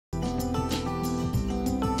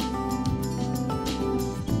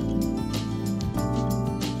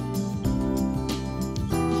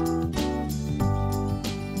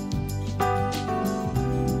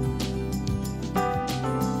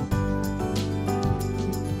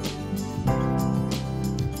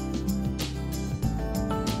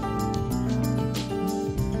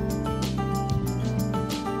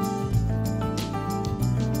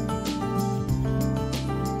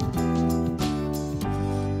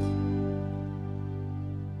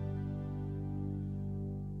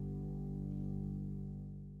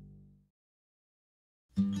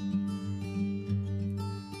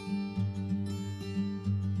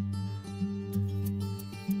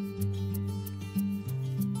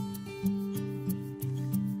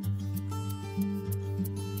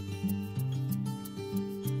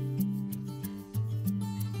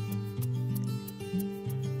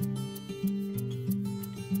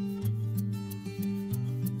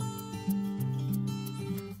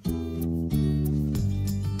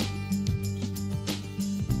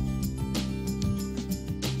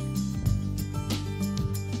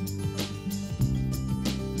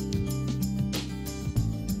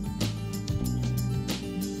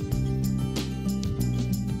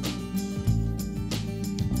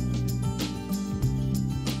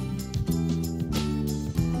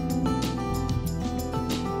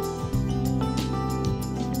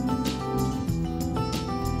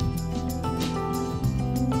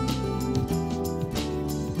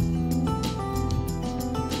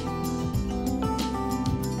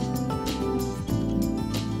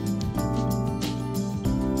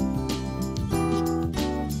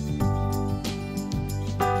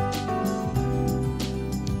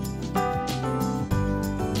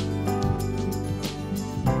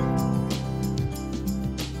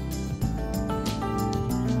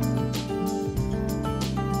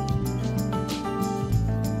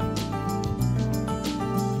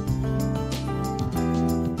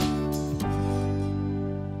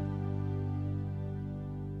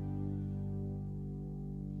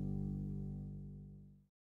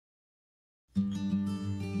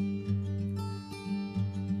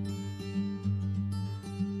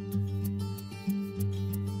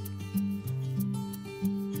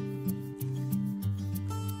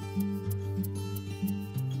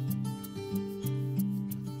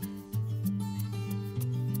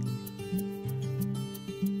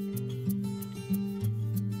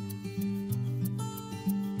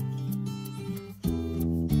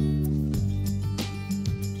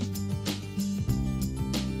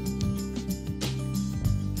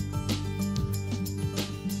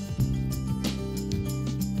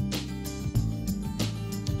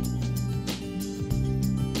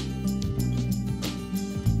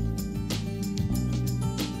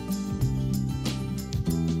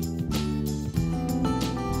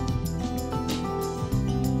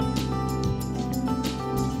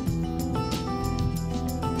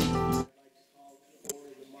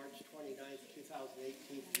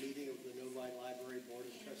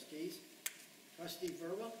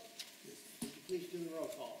do the roll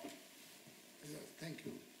call. Thank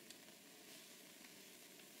you.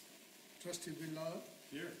 Trustee Bilal.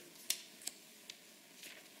 Here.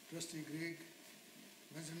 Trustee Greg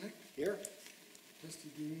Mazanek. Here. Trustee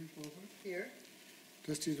Dean Popper. Here.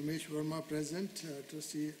 Trustee Ramesh Verma present.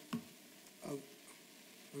 Trustee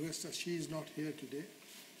Augusta, she is not here today.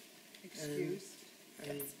 Excused.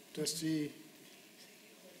 And Trustee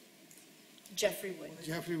Jeffrey Wood.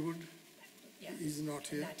 Jeffrey Wood Yeah. is not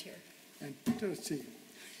here. Not here. And Trustee.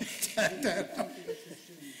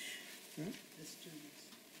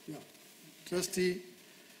 Yeah. Trustee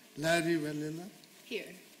Larry Vallela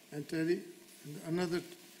Here. and Terry, and another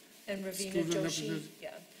And Ravina Student Joshi. representative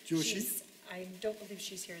Yeah. Joshi? I don't believe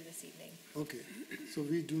she's here this evening. Okay, so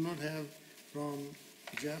we do not have from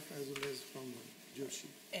Jeff as well as from Joshi.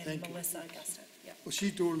 And Thank you. Melissa Augusta. Yeah. Well,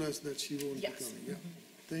 she told us that she won't be Yes. coming, yeah.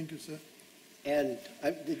 Thank you, sir. And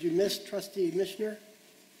did you miss Trustee Mishner?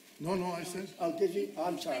 No, I said, Oh, did you? Oh,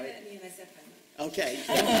 I'm sorry. Okay.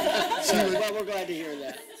 she Well, we're glad to hear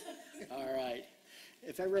that. All right.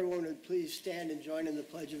 If everyone would please stand and join in the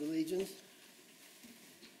Pledge of Allegiance.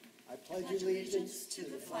 I pledge allegiance to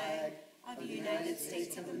the flag of the United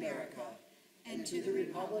States of America and to the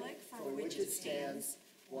republic for which it stands,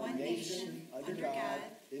 one nation, under God,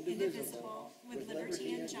 indivisible, with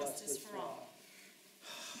liberty and justice for all.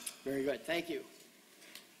 Very good. Thank you.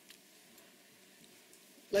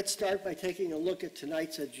 Let's start by taking a look at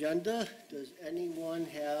tonight's agenda. Does anyone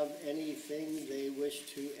have anything they wish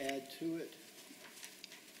to add to it?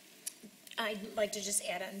 I'd like to just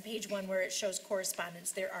add on page 1 where it shows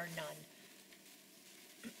correspondence, there are none.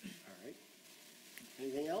 All right.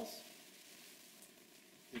 Anything else?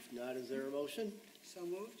 If not, is there a motion? So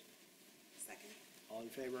moved. Second. All in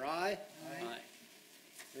favor, aye? Aye.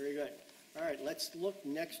 Very good. All right, let's look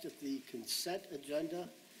next at the consent agenda.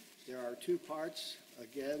 There are two parts.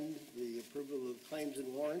 Again, the approval of claims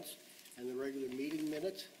and warrants and the regular meeting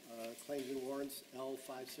minutes, claims and warrants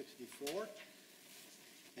L564.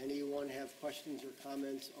 Anyone have questions or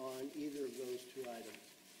comments on either of those two items?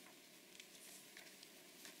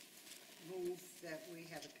 Move that we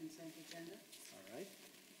have a consent agenda. All right.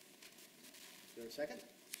 Is there a second?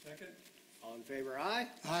 Second. All in favor, aye?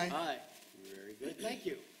 Aye. Aye. Very good, thank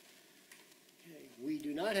you. Okay, we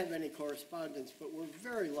do not have any correspondence, but we're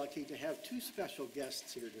very lucky to have two special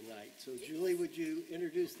guests here tonight. So Julie, would you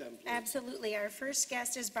introduce them, please? Absolutely. Our first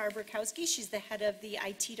guest is Barb Rakowski. She's the head of the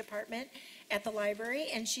IT department at the library,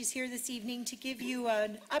 and she's here this evening to give you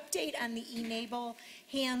an update on the Enable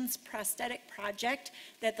Hands Prosthetic Project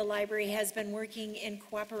that the library has been working in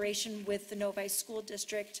cooperation with the Novi School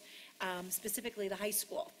District, specifically the high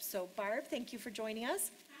school. So Barb, thank you for joining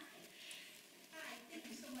us. Hi, thank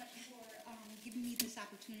you so much for giving me this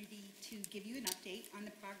opportunity to give you an update on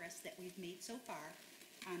the progress that we've made so far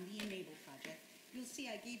on the Enable project. You'll see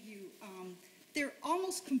I gave you, they're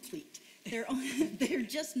almost complete. They're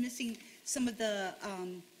just missing some of the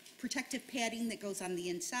protective padding that goes on the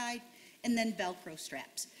inside and then Velcro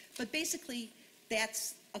straps. But basically,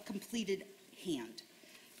 that's a completed hand.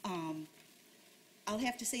 I'll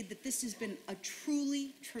have to say that this has been a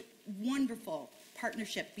truly wonderful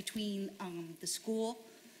partnership between the school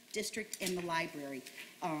district and the library.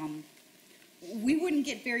 We wouldn't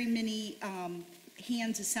get very many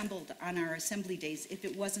hands assembled on our assembly days if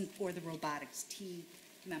it wasn't for the robotics team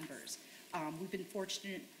members. We've been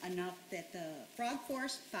fortunate enough that the Frog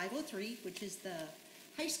Force 503, which is the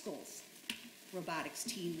high school's robotics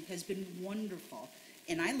team, has been wonderful.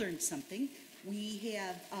 And I learned something. We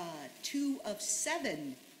have 2 of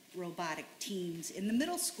 7 robotic teams in the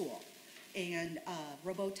middle school. And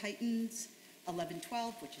Robo Titans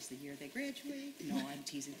 11-12, which is the year they graduate. No, I'm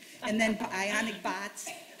teasing. And then Bionic Bots.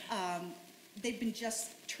 They've been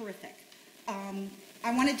just terrific.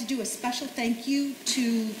 I wanted to do a special thank you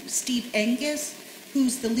to Steve Angus,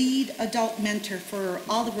 who's the lead adult mentor for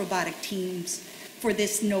all the robotic teams for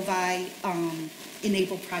this Novi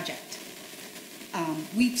Enable project.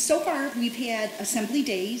 So far, we've had assembly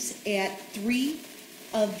days at 3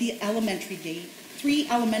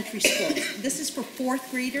 elementary schools. This is for 4th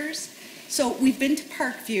graders. So we've been to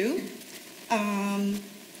Parkview,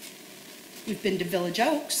 we've been to Village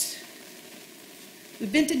Oaks,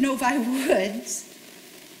 we've been to Novi Woods.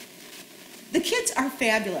 The kids are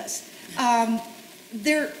fabulous.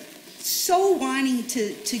 They're so wanting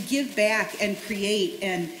to give back and create,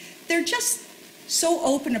 and they're just so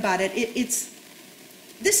open about it.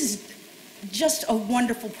 This is just a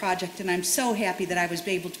wonderful project, and I'm so happy that I was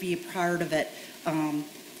able to be a part of it.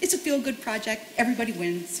 It's a feel-good project. Everybody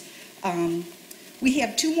wins. We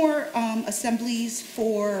have 2 more assemblies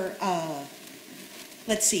for,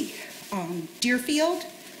 let's see, Deerfield.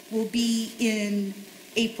 will be in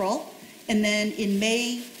April, and then in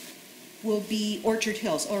May will be Orchard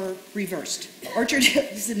Hills, or reversed. Orchard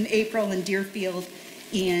Hills in April and Deerfield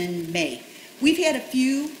in May. We've had a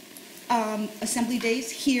few assembly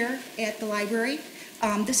days here at the library.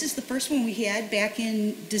 This is the first one we had back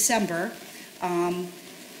in December.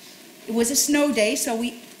 It was a snow day, so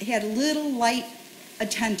we had a little light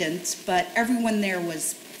attendance, but everyone there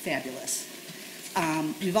was fabulous.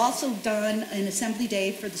 We've also done an assembly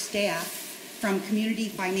day for the staff from Community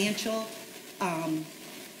Financial.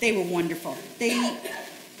 They were wonderful. They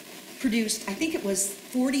produced, I think it was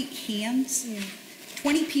 40 hands,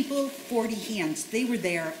 20 people, 40 hands. They were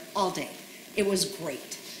there all day. It was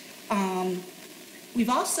great. We've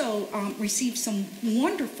also received some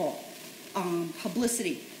wonderful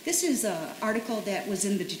publicity. This is an article that was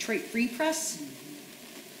in the Detroit Free Press.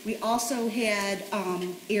 We also had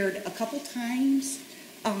aired a couple times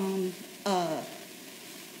a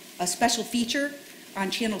special feature on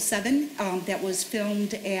Channel 7 that was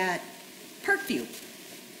filmed at Parkview.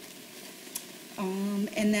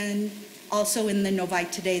 And then also in the Novi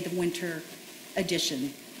Today, the winter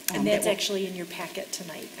edition. And that's actually in your packet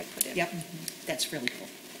tonight, I put in. Yep, that's really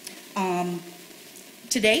cool.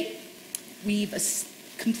 Today, we've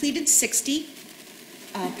completed 60,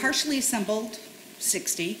 partially assembled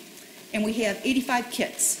 60, and we have 85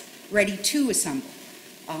 kits ready to assemble,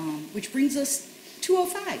 which brings us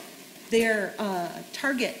 205. Their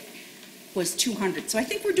target was 200, so I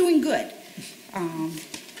think we're doing good.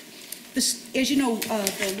 As you know,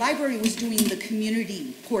 the library was doing the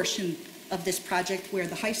community portion of this project, where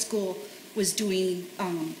the high school was doing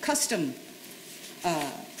custom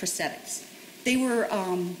prosthetics. They were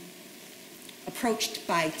approached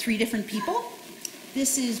by 3 different people.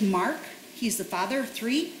 This is Mark. He's the father of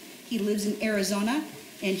 3. He lives in Arizona,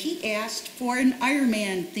 and he asked for an Iron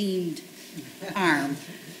Man themed arm.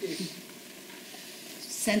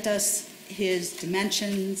 Sent us his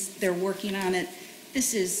dimensions. They're working on it.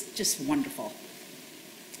 This is just wonderful.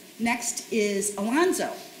 Next is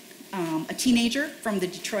Alonzo, a teenager from the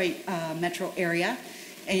Detroit metro area,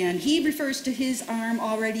 and he refers to his arm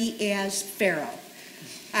already as Pharaoh.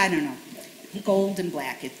 I don't know, gold and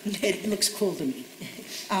black. It looks cool to me.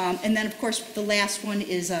 And then, of course, the last one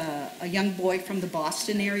is a young boy from the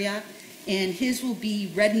Boston area, and his will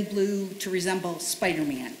be red and blue to resemble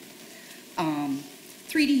Spider-Man.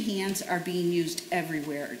 3D hands are being used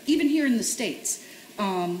everywhere, even here in the States.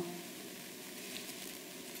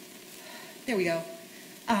 There we go.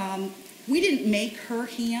 We didn't make her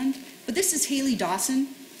hand, but this is Haley Dawson.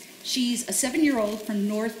 She's a 7-year-old from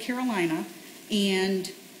North Carolina,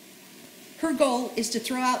 and her goal is to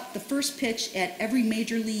throw out the first pitch at every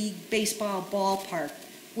Major League Baseball ballpark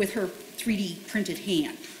with her 3D printed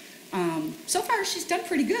hand. So far, she's done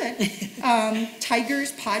pretty good.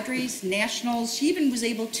 Tigers, Padres, Nationals. She even was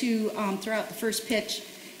able to throw out the first pitch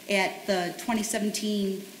at the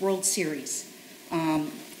 2017 World Series.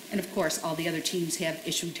 And of course, all the other teams have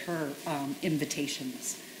issued her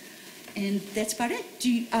invitations. And that's about it.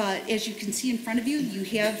 As you can see in front of you, you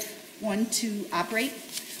have one to operate.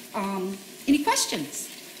 Any questions?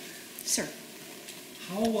 Sir?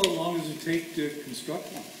 How long does it take to construct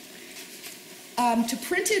one? To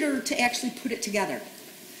print it or to actually put it together?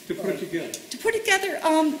 To put it together? To put it together,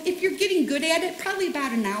 if you're getting good at it, probably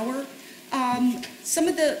about an hour. Some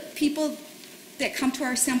of the people that come to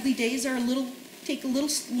our assembly days take a little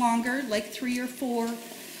longer, like 3 or 4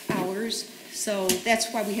 hours. So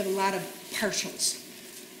that's why we have a lot of partials,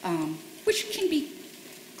 which can be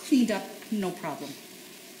cleaned up, no problem.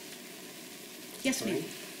 Yes, ma'am.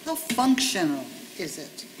 How functional is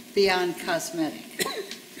it beyond cosmetic?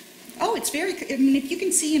 Oh, it's very, I mean, if you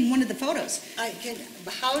can see in one of the photos,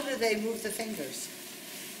 How do they move the fingers?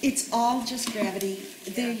 it's all just gravity.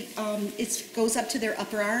 It goes up to their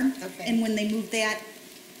upper arm, Okay. and when they move that,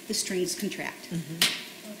 the strings contract.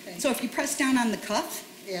 Okay, So if you press down on the cuff,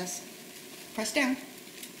 yes. press down.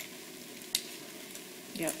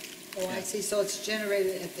 Yep. Oh, I see, so it's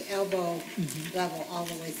generated at the elbow level all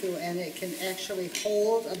the way through, and it can actually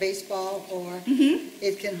hold a baseball, or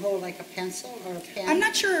it can hold like a pencil or a pen? I'm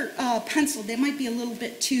not sure, pencil, that might be a little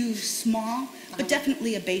bit too small, but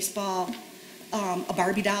definitely a baseball, a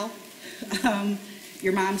Barbie doll,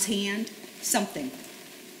 your mom's hand, something.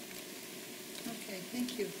 Okay,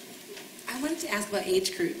 thank you. I wanted to ask about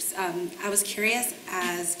age groups. I was curious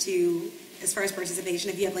as far as participation,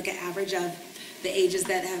 if you have like an average of the ages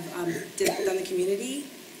that have done the community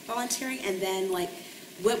volunteering, and then like,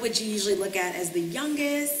 what would you usually look at as the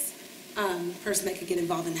youngest person that could get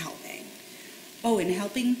involved in helping? Oh, and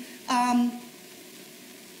helping, I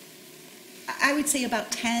would say about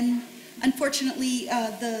 10. Unfortunately,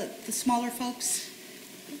 the smaller folks,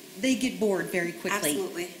 they get bored very quickly.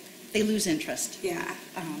 Absolutely, They lose interest. yeah.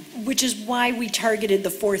 Which is why we targeted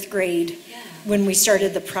the fourth grade when we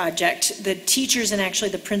started the project. The teachers and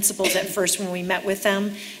actually the principals at first, when we met with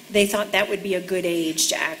them, they thought that would be a good age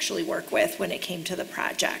to actually work with when it came to the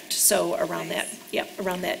project. So around that,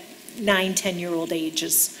 around that 9, 10-year-old age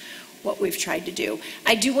is what we've tried to do.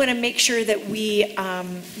 I do want to make sure that we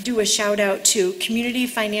do a shout out to Community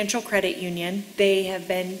Financial Credit Union. They have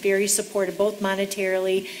been very supportive, both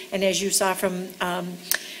monetarily, and as you saw from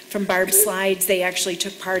Barb's slides, they actually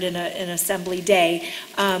took part in an assembly day.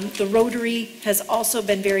 The Rotary has also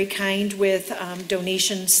been very kind with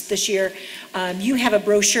donations this year. You have a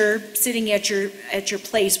brochure sitting at your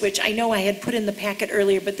place, which I know I had put in the packet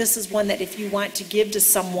earlier, but this is one that if you want to give to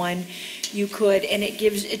someone, you could, and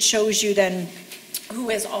it shows you then who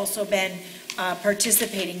has also been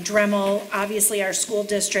participating. Dremel, obviously our school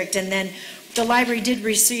district, and then the library did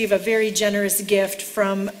receive a very generous gift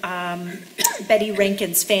from Betty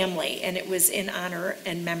Rankin's family, and it was in honor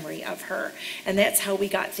and memory of her. And that's how we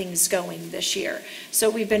got things going this year. So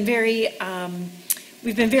we've been very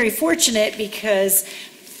fortunate because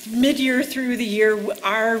mid-year through the year,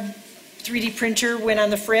 our 3D printer went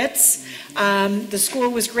on the fritz. The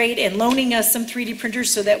school was great in loaning us some 3D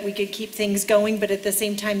printers so that we could keep things going, but at the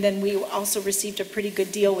same time, then we also received a pretty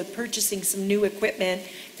good deal with purchasing some new equipment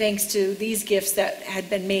thanks to these gifts that had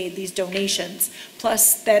been made, these donations.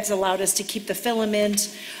 Plus, that's allowed us to keep the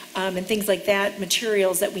filament and things like that,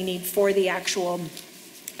 materials that we need for the actual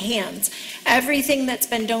hands. Everything that's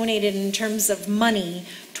been donated in terms of money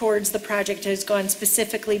towards the project has gone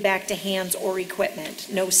specifically back to hands or equipment,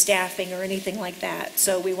 no staffing or anything like that.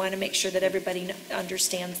 So we want to make sure that everybody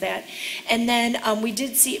understands that. And then we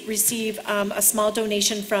did receive a small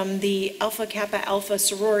donation from the Alpha Kappa Alpha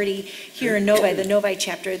sorority here in Novi, the Novi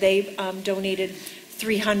chapter. They donated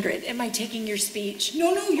 300. Am I taking your speech?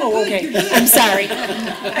 No, you're Oh, good. okay. You're good. I'm sorry.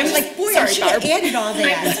 I'm like, boy, I Sorry, should have Barb. added all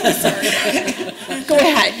that. Go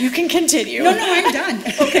ahead. You can continue. No, I'm done.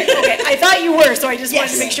 Okay, I thought you were, so I just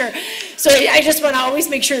wanted to make sure. So I just want to always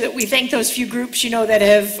make sure that we thank those few groups, that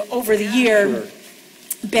have over the year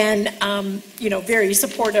been, very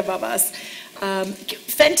supportive of us.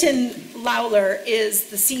 Fenton Lawler is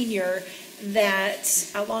the senior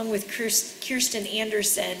that, along with Kirsten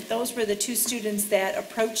Anderson, those were the two students that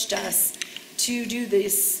approached us to do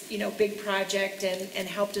this, big project and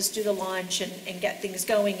helped us do the launch and get things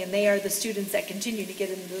going. And they are the students that continue to get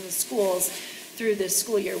into the schools through this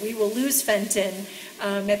school year. We will lose Fenton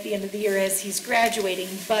at the end of the year as he's graduating,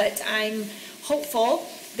 but I'm hopeful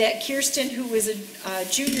that Kirsten, who was a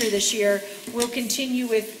junior this year, will continue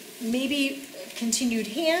with maybe continued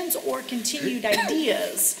hands or continued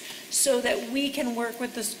ideas so that we can work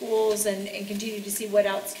with the schools and continue to see what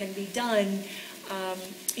else can be done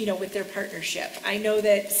with their partnership. I know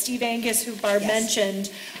that Steve Angus, who Barb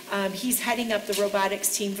mentioned, he's heading up the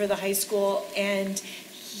robotics team for the high school, and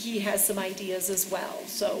he has some ideas as well.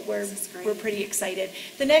 So we're pretty excited.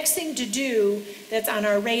 The next thing to do that's on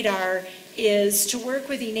our radar is to work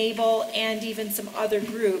with Enable and even some other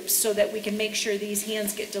groups so that we can make sure these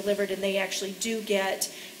hands get delivered and they actually do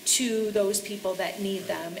get to those people that need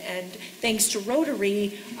them. And thanks to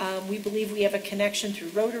Rotary, we believe we have a connection through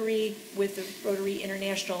Rotary with the Rotary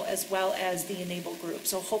International as well as the Enable group.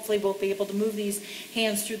 So hopefully we'll be able to move these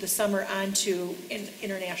hands through the summer onto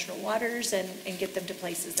international waters and get them to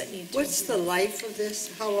places that need to. What's the life of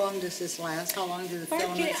this? How long does this last? How long do the Barb,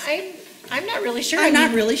 filaments? I'm not really sure. I'm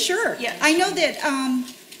not really sure. Yeah. I know that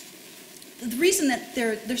the reason that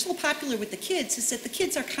they're so popular with the kids is that the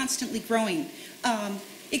kids are constantly growing.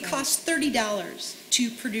 It costs $30 to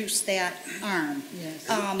produce that arm, Yes.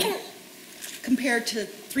 compared to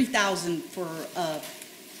 $3,000 for a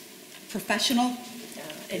professional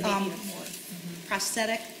And maybe even more.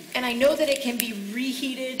 prosthetic. And I know that it can be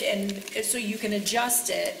reheated, and so you can adjust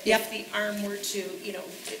it Yep. if the arm were to,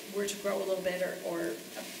 were to grow a little bit or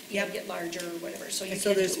get larger or whatever. So you And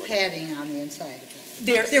so can there's do it. padding on the inside of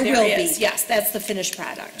it. There will is, be. yes, that's the finished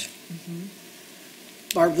product.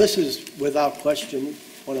 Barb, this is without question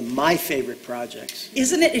one of my favorite projects.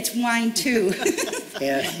 Isn't it? It's wine too.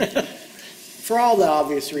 And for all the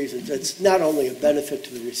obvious reasons, it's not only a benefit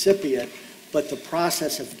to the recipient, but the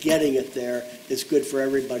process of getting it there is good for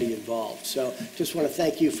everybody involved. So just want to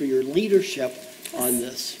thank you for your leadership on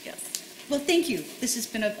this. Yes. Well, thank you. This has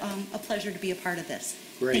been a pleasure to be a part of this.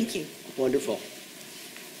 Great. Thank you. Wonderful.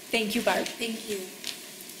 Thank you, Barb. Thank you.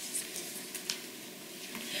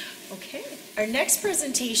 Okay. Our next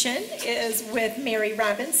presentation is with Mary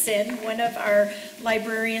Robinson, one of our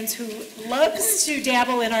librarians who loves to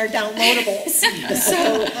dabble in our downloadables.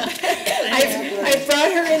 So I've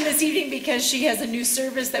brought her in this evening because she has a new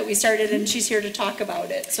service that we started, and she's here to talk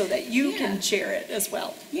about it so that you can share it as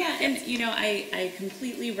well. Yeah, and I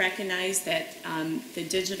completely recognize that the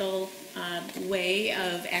digital way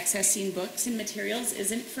of accessing books and materials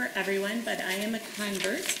isn't for everyone, but I am a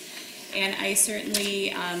convert. And I certainly,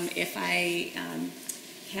 if I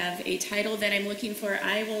have a title that I'm looking for,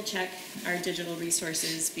 I will check our digital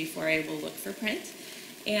resources before I will look for print.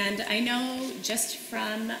 And I know just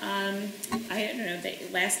from, I don't know, the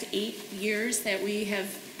last 8 years that we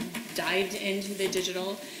have dived into the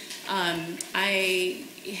digital, I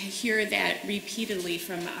hear that repeatedly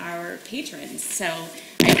from our patrons. So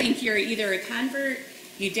I think you're either a convert,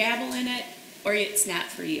 you dabble in it, or it's not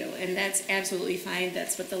for you, and that's absolutely fine.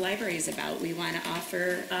 That's what the library is about. We want to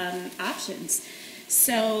offer options.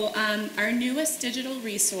 So our newest digital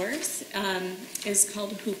resource is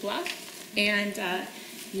called Hoopla, and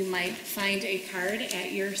you might find a card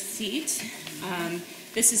at your seat.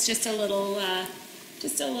 This is just a little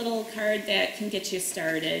card that can get you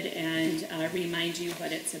started and remind you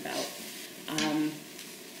what it's about.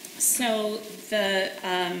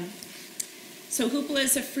 So Hoopla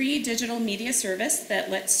is a free digital media service that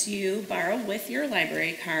lets you borrow with your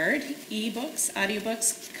library card ebooks,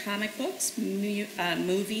 audiobooks, comic books,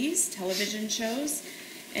 movies, television shows,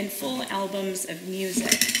 and full albums of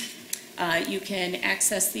music. You can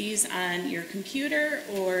access these on your computer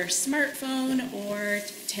or smartphone or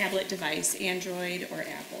tablet device, Android or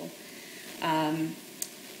Apple.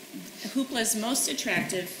 Hoopla's most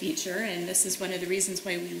attractive feature, and this is one of the reasons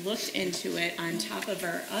why we looked into it on top of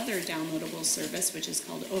our other downloadable service, which is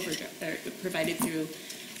called Overdrive, provided through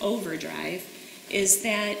Overdrive, is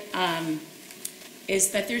that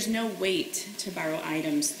there's no wait to borrow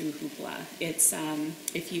items through Hoopla. It's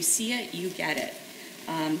if you see it, you get it.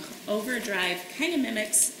 Overdrive kind of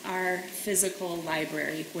mimics our physical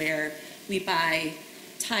library, where we buy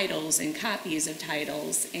titles and copies of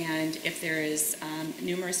titles, and if there is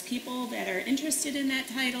numerous people that are interested in that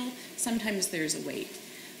title, sometimes there's a wait.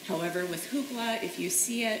 However, with Hoopla, if you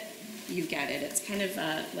see it, you get it. It's kind of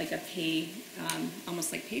like a pay,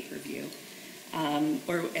 almost like pay-per-view,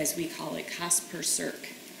 or as we call it, cost per circ.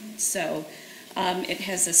 So it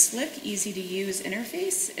has a slick, easy-to-use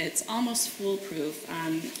interface. It's almost foolproof.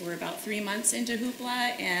 We're about 3 months into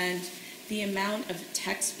Hoopla, and the amount of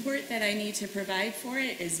tech support that I need to provide for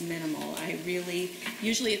it is minimal.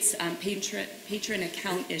 Usually it's patron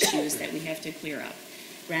account issues that we have to clear up,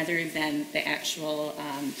 rather than the actual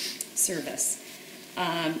service.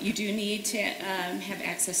 You do need to have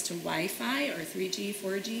access to Wi-Fi or 3G,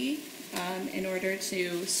 4G in order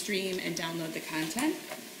to stream and download the content.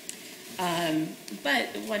 But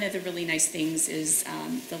one of the really nice things is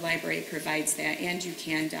the library provides that, and you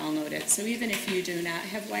can download it. So even if you do not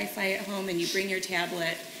have Wi-Fi at home and you bring your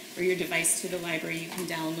tablet or your device to the library, you can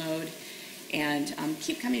download and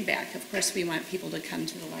keep coming back. Of course, we want people to come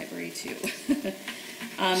to the library too.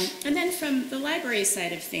 And then from the library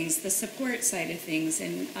side of things, the support side of things,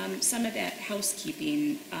 and some of that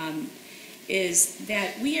housekeeping is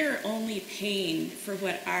that we are only paying for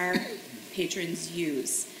what our patrons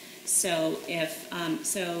use. So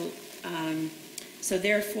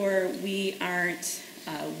therefore we aren't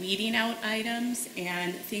weeding out items,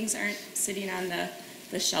 and things aren't sitting on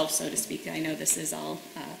the shelf, so to speak. I know this is all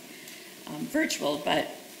virtual, but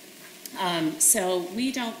so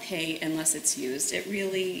we don't pay unless it's used. It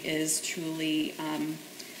really is truly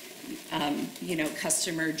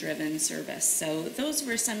customer-driven service. So those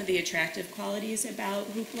were some of the attractive qualities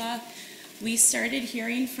about Hoopla. We started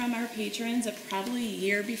hearing from our patrons probably a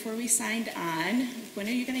year before we signed on, when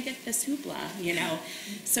are you going to get this Hoopla,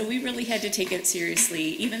 So we really had to take it seriously,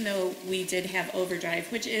 even though we did have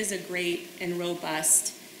Overdrive, which is a great and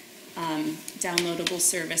robust downloadable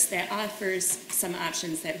service that offers some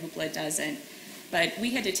options that Hoopla doesn't. But we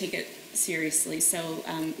had to take it seriously, so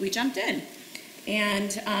we jumped in.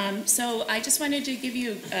 And so I just wanted to give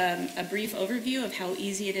you a brief overview of how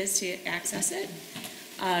easy it is to access it.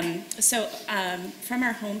 From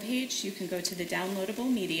our homepage, you can go to the downloadable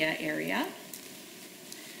media area,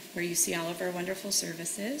 where you see all of our wonderful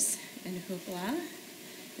services, and Hoopla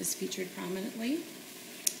is featured prominently.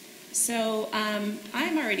 So I'm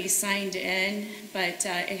already signed in, but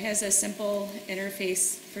it has a simple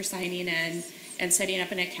interface for signing in and setting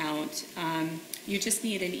up an account. You just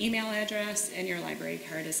need an email address and your library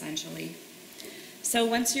card, essentially. So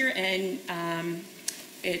once you're in,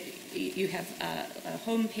 you have a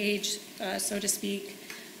home page, so to speak.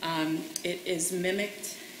 It is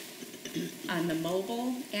mimicked on the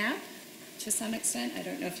mobile app to some extent. I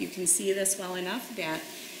don't know if you can see this well enough that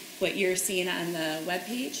what you're seeing on the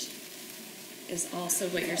webpage is also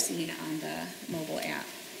what you're seeing on the mobile app.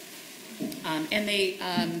 And they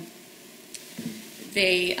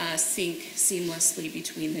sync seamlessly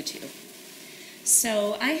between the two.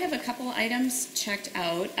 So I have a couple items checked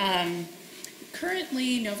out.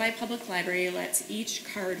 Currently, Novi Public Library lets each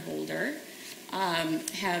cardholder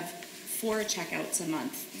have 4 checkouts a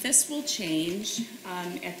month. This will change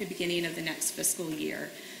at the beginning of the next fiscal year.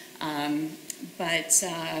 But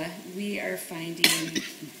we are finding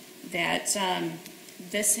that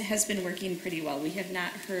this has been working pretty well. We have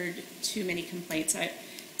not heard too many complaints.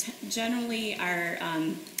 Generally,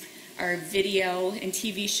 our video and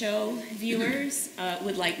TV show viewers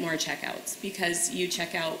would like more checkouts because you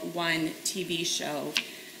check out one TV show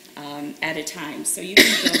at a time. So you can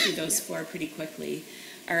go through those 4 pretty quickly.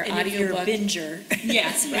 Our And if you're a audiobook, binger.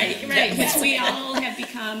 yes, right, which we all have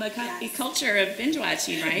become a culture of binge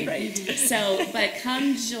watching, right? Right. So, but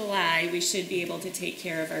come July, we should be able to take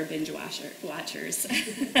care of our binge watchers.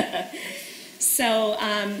 So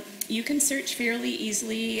you can search fairly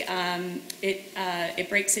easily. It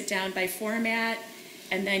breaks it down by format,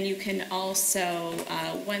 and then you can also,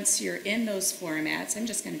 once you're in those formats, I'm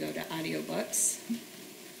just going to go to audiobooks.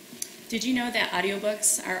 Did you know that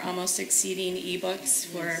audiobooks are almost exceeding ebooks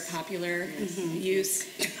for popular use?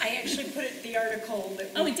 I actually put the article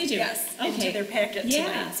that Oh, did you? Yes, Okay. into their packet Yeah,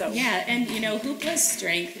 tonight. So. yeah, and you know, Hoopla's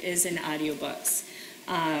strength is in audiobooks.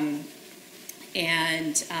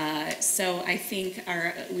 So I think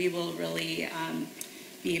we will really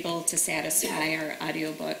be able to satisfy our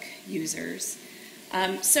audiobook users.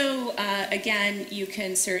 Again, you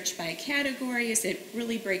can search by categories. It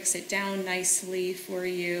really breaks it down nicely for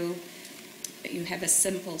you. You have a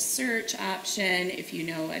simple search option if you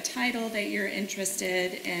know a title that you're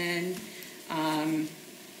interested in. And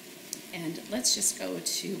let's just go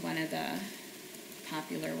to one of the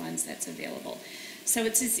popular ones that's available. So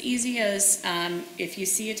it's as easy as if you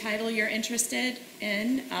see a title you're interested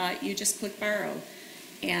in, you just click borrow,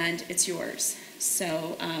 and it's yours.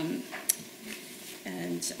 So,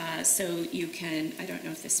 so you can, I don't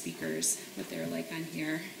know if the speakers, what they're like on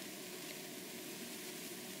here,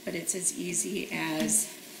 but it's as easy as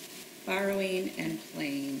borrowing and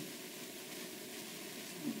playing.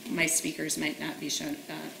 My speakers might not be shown,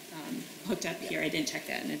 hooked up here. I didn't check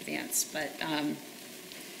that in advance, but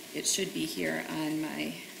it should be here on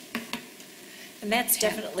my. And that's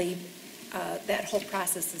definitely, that whole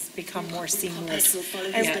process has become more seamless.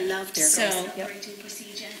 Yeah. So,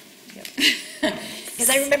 Because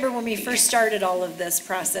I remember when we first started all of this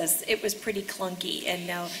process, it was pretty clunky, and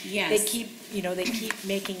now they Yes. keep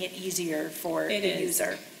making it easier for It the is.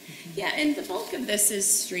 user. Yeah, and the bulk of this is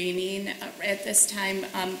streaming at this time,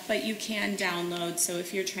 but you can download. So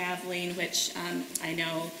if you're traveling, which I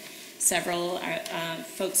know several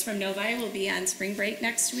folks from Novi will be on spring break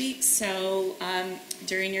next week. So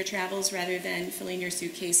during your travels, rather than filling your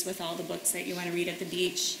suitcase with all the books that you want to read at the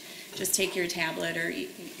beach, just take your tablet or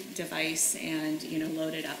device and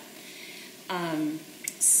load it up.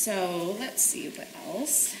 So let's see what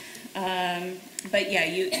else. But yeah,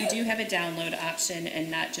 you do have a download option and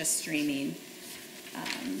not just streaming.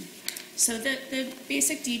 So the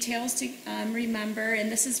basic details to remember, and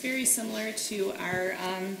this is very similar to our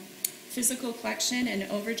physical collection and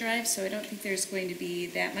Overdrive, so I don't think there's going to be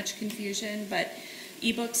that much confusion, but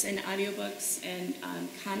ebooks and audiobooks and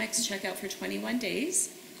comics check out for 21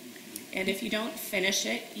 days. And if you don't finish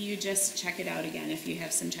it, you just check it out again if you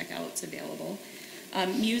have some checkouts available.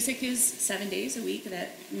 Music is 7 days a week.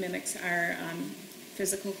 That mimics our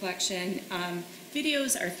physical collection.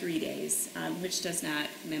 Videos are 3 days, which does not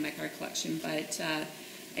mimic our collection, but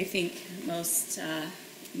I think most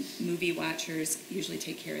movie watchers usually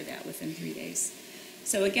take care of that within 3 days.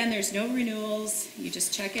 So again, there's no renewals. You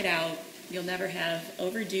just check it out. You'll never have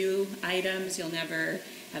overdue items. You'll never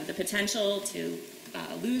have the potential to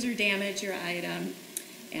lose or damage your item,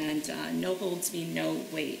 and no holds mean no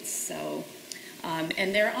waits. So,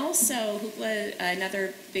 and they're also,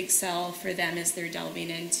 another big sell for them is they're delving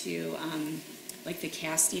into like the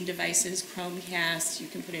casting devices, Chromecast. You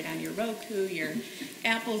can put it on your Roku, your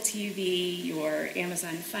Apple TV, your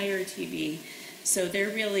Amazon Fire TV. So they're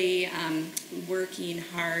really working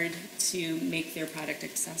hard to make their product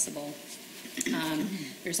accessible.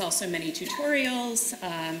 There's also many tutorials.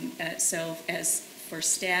 So as for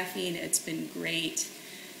staffing, it's been great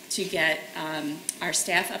to get our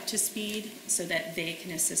staff up to speed so that they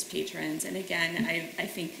can assist patrons. And again, I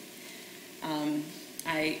think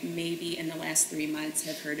I maybe in the last 3 months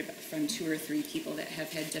have heard from 2 or 3 people that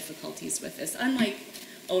have had difficulties with this. Unlike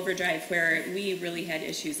overdrive where we really had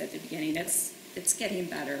issues at the beginning. It's getting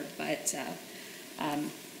better, but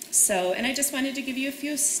and I just wanted to give you a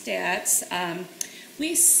few stats.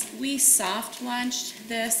 We soft launched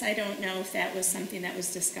this. I don't know if that was something that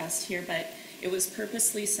was discussed here, but it was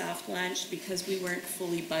purposely soft launched because we weren't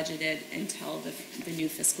fully budgeted until the new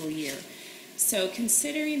fiscal year. So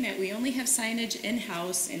considering that we only have signage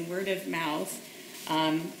in-house and word of mouth,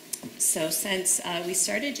 so since we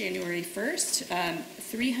started January 1st,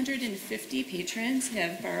 350 patrons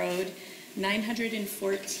have borrowed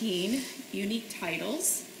 914 unique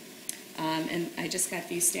titles. And I just got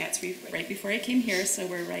these stats right before I came here, so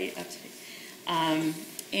we're right up to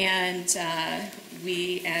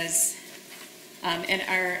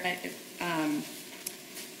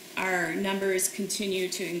our numbers continue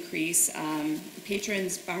to increase.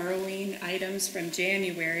 Patrons borrowing items from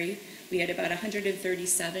January, we had about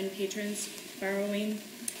 137 patrons borrowing.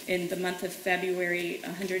 In the month of February,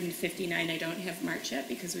 159. I don't have March yet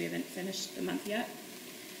because we haven't finished the month yet.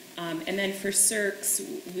 And then for Cirques,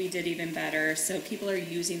 we did even better. So people are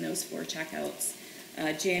using those 4 checkouts.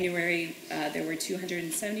 January, there were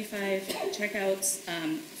 275 checkouts.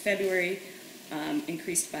 February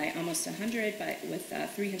increased by almost 100, but with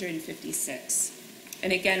 356.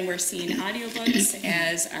 And again, we're seeing audiobooks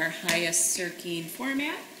as our highest circing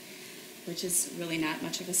format, which is really not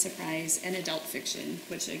much of a surprise, and adult fiction,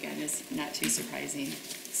 which again is not too surprising.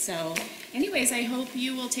 So anyways, I hope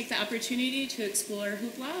you will take the opportunity to explore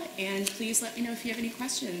Hoopla, and please let me know if you have any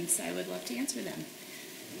questions. I would love to answer them.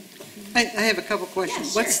 I have a couple questions.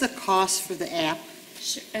 Yeah, sure. What's the cost for the app?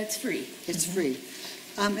 Sure, it's free. It's free.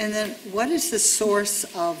 And then what is the source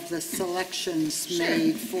of the selections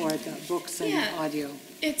made for the books and audio?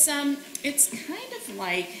 It's kind of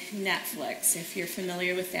like Netflix, if you're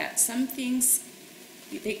familiar with that. Some things,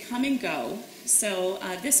 they come and go. So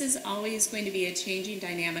this is always going to be a changing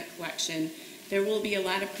dynamic collection. There will be a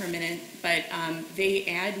lot of permanent, but they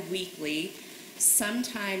add weekly.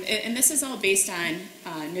 Sometime, and this is all based on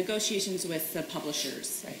negotiations with the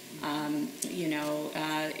publishers. Right.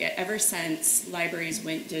 Ever since libraries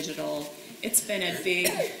went digital, it's been a big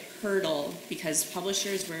hurdle because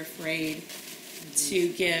publishers were afraid to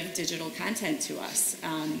give digital content to us.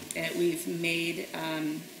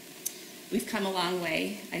 We've come a long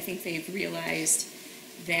way. I think they've realized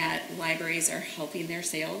that libraries are helping their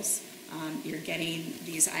sales. You're getting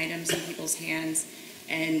these items in people's hands,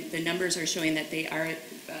 and the numbers are showing that they are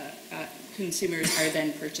consumers are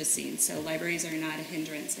then purchasing. So libraries are not a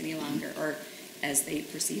hindrance any longer, or as they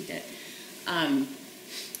perceived it.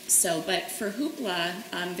 But for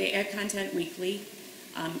Hoopla, they add content weekly.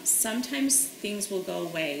 Sometimes things will go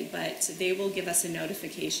away, but they will give us a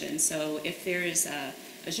notification. So if there is a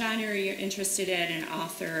genre you're interested in, an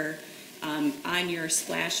author, on your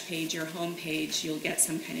splash page, your home page, you'll get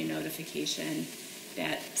some kind of notification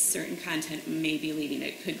that certain content may be leaving.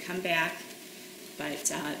 It could come back,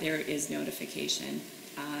 but there is notification.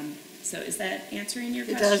 So is that answering your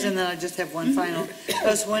question? It does, and then I just have one final. I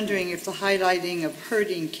was wondering if the highlighting of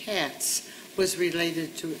herding cats was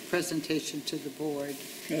related to a presentation to the board.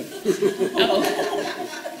 Oh.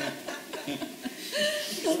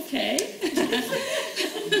 Okay.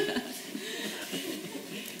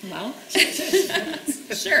 Well,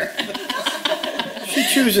 sure. She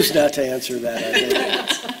chooses not to answer that, I think.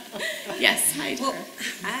 Yes, hi, Tara.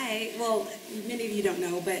 Well, many of you don't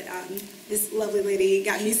know, but this lovely lady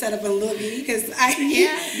got me set up on Novi because I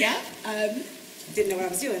didn't know what I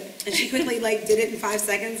was doing. And she quickly did it in 5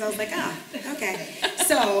 seconds. I was like, okay.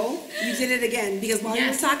 So you did it again because while you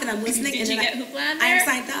were talking, I'm listening. Did and you get Hoopla on there? I am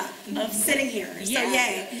signed up. I'm sitting here. So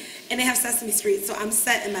yay. And they have Sesame Street, so I'm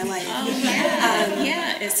set in my life. Oh,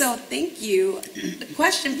 yeah. So thank you.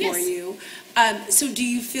 Question for you. So do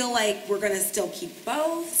you feel like we're going to still keep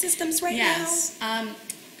both systems right now? Yes.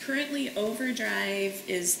 Currently, Overdrive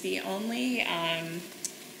is the only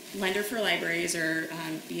lender for libraries or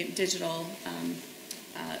digital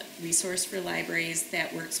resource for libraries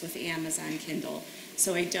that works with Amazon Kindle.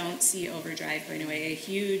 So I don't see Overdrive going away. A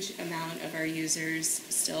huge amount of our users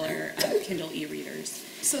still are Kindle e-readers.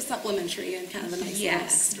 So supplementary and kind of a nice little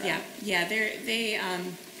extra.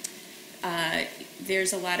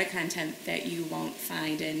 There's a lot of content that you won't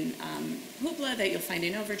find in Hoopla that you'll find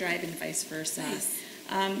in Overdrive and vice versa. Nice.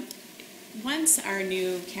 Once our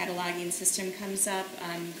new cataloging system comes up,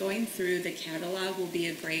 going through the catalog will be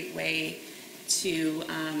a great way to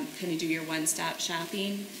kind of do your one-stop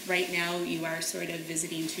shopping. Right now, you are sort of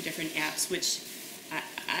visiting 2 different apps, which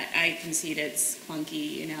I concede it's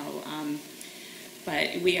clunky,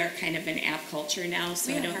 but we are kind of an app culture now,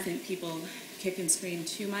 so I don't think people kick and scream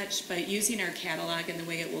too much, but using our catalog and the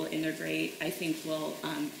way it will integrate, I think will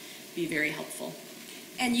be very helpful.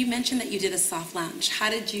 And you mentioned that you did a soft launch. How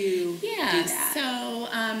did you do that?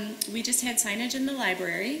 So we just had signage in the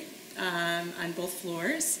library on both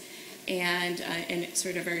floors, and in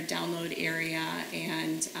sort of our download area,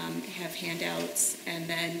 and have handouts, and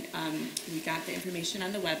then we got the information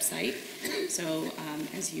on the website. So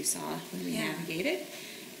as you saw when we navigated,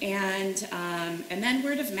 and then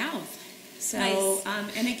word of mouth. So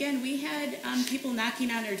Nice. and again, we had people knocking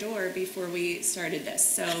on our door before we started this.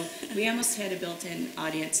 So we almost had a built-in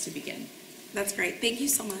audience to begin. That's great. Thank you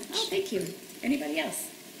so much. Oh, thank you. Anybody else?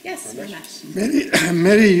 Yes, Ramesh.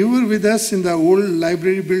 Mary, you were with us in the old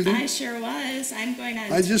library building. I sure was. I'm going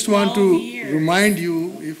on I just 12 want to years. remind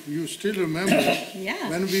you, if you still remember, Yeah.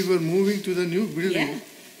 when we were moving to the new building, Yeah.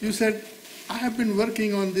 you said, I have been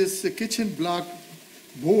working on this kitchen block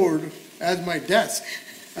board as my desk.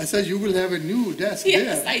 I said, you will have a new desk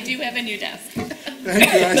Yes, there. I do have a new desk.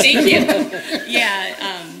 Thank you. Thank you.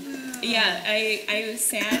 Yeah, I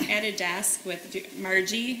sat at a desk with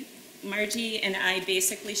Margie. Margie and I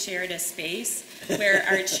basically shared a space where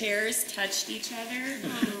our chairs touched each other,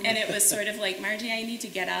 and it was sort of like, Margie, I need to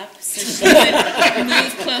get up, so she would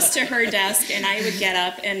move close to her desk, and I would get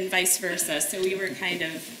up, and vice versa. So we were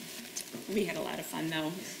we had a lot of fun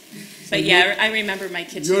though. But yeah, I remember my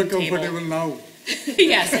kitchen You're table. comfortable now.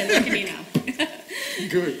 Yes, and look at me now.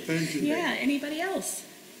 Good, thank you. Yeah, anybody else?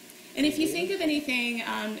 And if you think of anything,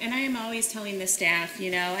 and I am always telling the staff,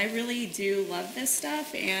 I really do love this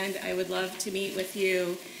stuff, and I would love to meet with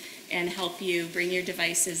you and help you bring your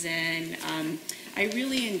devices in. I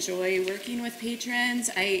really enjoy working with patrons.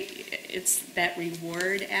 It's that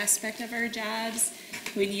reward aspect of our jobs.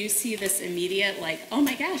 When you see this immediate, like, oh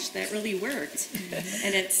my gosh, that really worked.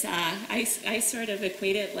 And it's, I sort of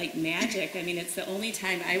equate it like magic. I mean, it's the only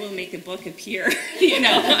time I will make a book appear, out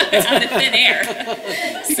of thin air.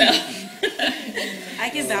 So. I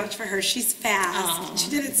can vouch for her. She's fast. Aw. She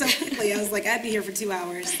did it so quickly. I was like, I'd be here for 2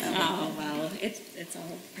 hours. So. Oh, well, it's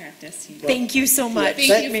all practice. Thank you so much,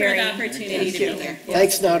 Thank you Mary. for the opportunity to be here.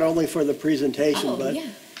 Thanks not only for the presentation, Oh, but yeah.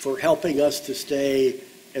 for helping us to stay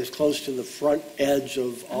as close to the front edge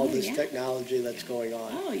of all Oh, this yeah. technology that's going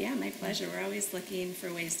on. Oh, yeah, my pleasure. We're always looking for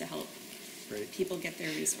ways to help Great. people get their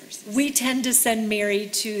resources. We tend to send Mary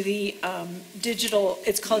to the digital,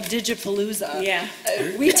 it's called Digipalooza. Yeah.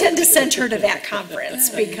 We tend to send her to that conference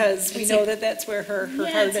because we It's know a- that that's where her Yeah,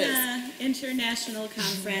 heart it's is. an international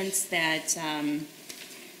conference that's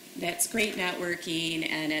great networking,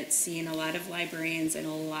 and it's seeing a lot of librarians in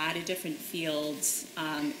a lot of different fields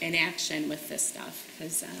in action with this stuff,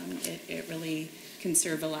 because it really can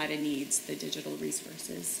serve a lot of needs, the digital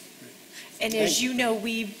resources. And as you know,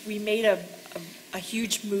 we made a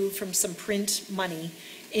huge move from some print money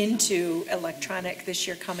into electronic this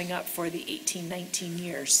year coming up for the 18-19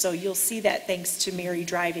 years. So you'll see that thanks to Mary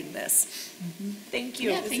driving this. Thank you.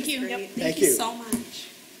 Yeah, This thank is you. great. Yep. Thank Thank you you. so much.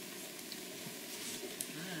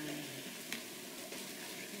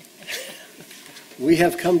 We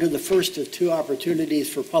have come to the first of two opportunities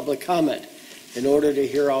for public comment. In order to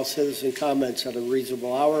hear all citizen comments at a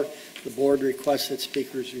reasonable hour, the board requests that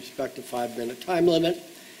speakers respect a 5-minute time limit.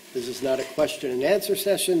 This is not a question and answer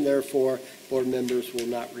session, therefore, board members will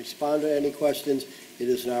not respond to any questions. It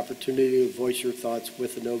is an opportunity to voice your thoughts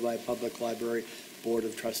with the Novi Public Library Board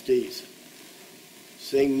of Trustees.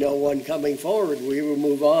 Seeing no one coming forward, we will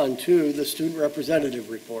move on to the student representative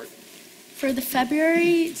report. For the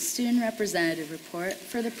February Student Representative Report,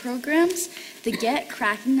 for the programs, the Get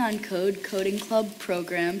Cracking on Code Coding Club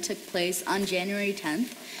program took place on January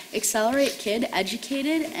 10th. Accelerate Kid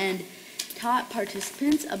educated and taught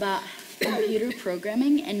participants about computer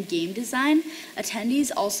programming and game design. Attendees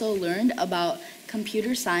also learned about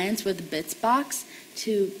computer science with Bitsbox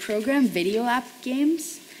to program video app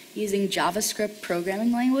games using JavaScript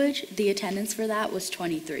programming language. The attendance for that was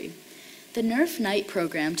 23. The Nerf Night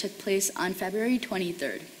program took place on February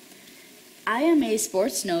 23rd. IMA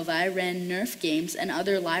Sports Novi ran Nerf games, and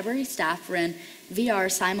other library staff ran VR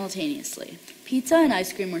simultaneously. Pizza and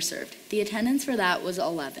ice cream were served. The attendance for that was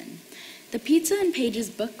 11. The Pizza and Pages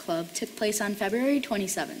Book Club took place on February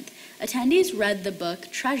 27th. Attendees read the book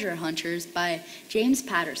Treasure Hunters by James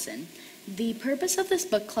Patterson. The purpose of this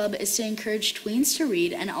book club is to encourage tweens to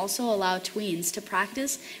read and also allow tweens to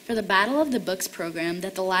practice for the Battle of the Books program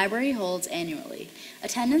that the library holds annually.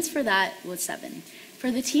 Attendance for that was 7. For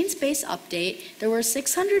the Teen Space update, there were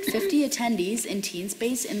 650 attendees in Teen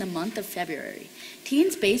Space in the month of February. Teen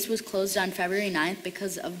Space was closed on February 9th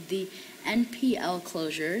because of the NPL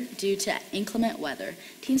closure due to inclement weather.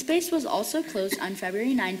 Teen Space was also closed on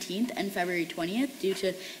February 19th and February 20th due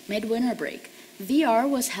to midwinter break. VR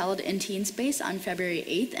was held in Teen Space on February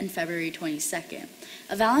 8th and February 22nd.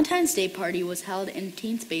 A Valentine's Day party was held in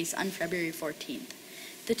Teen Space on February 14th.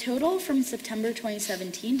 The total from September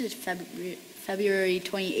 2017 to February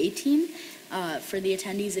 2018 for the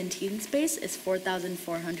attendees in Teen Space is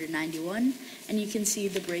 4,491, and you can see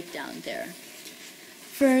the breakdown there.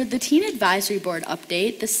 For the Teen Advisory Board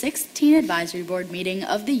update, the 6th Teen Advisory Board meeting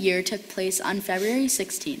of the year took place on February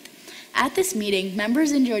 16th. At this meeting,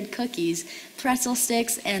 members enjoyed cookies, pretzel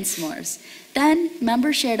sticks, and s'mores. Then,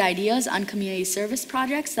 members shared ideas on community service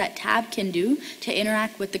projects that TAB can do to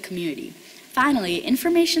interact with the community. Finally,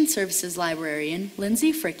 Information Services Librarian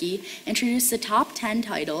Lindsay Fricky introduced the top 10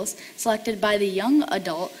 titles selected by the Young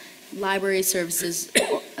Adult Library Services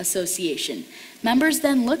Association. Members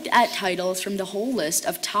then looked at titles from the whole list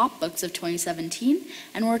of top books of 2017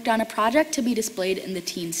 and worked on a project to be displayed in the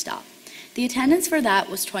Teen Stop. The attendance for that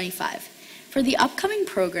was 25. For the upcoming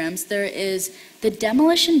programs, there is the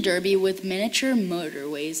Demolition Derby with miniature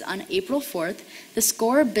motorways on April 4th, the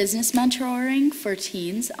SCORE Business Mentoring for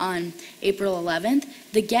Teens on April 11th,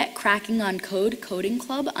 the Get Cracking on Code Coding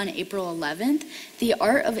Club on April 11th, the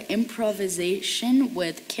Art of Improvisation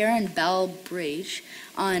with Karen Bell Brage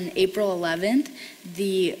on April 11th,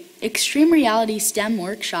 the Extreme Reality STEM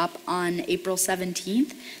Workshop on April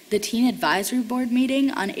 17th, the Teen Advisory Board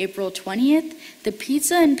meeting on April 20th, the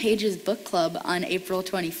Pizza and Pages Book Club on April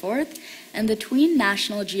 24th, and the Tween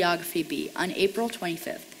National Geography Bee on April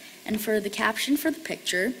 25th. And for the caption for the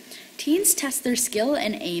picture, teens test their skill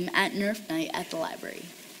and aim at Nerf Night at the library.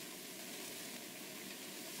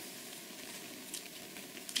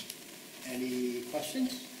 Any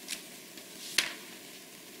questions?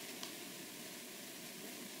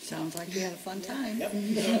 Sounds like you had a fun time. Yep. I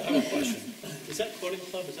have a question. Is that coding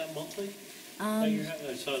club, is that monthly? I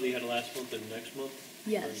saw that you had it last month and next month? Or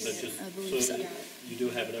is Yes, that just- I believe so. You do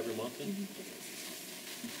have it every month then?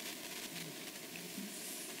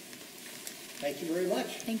 Thank you very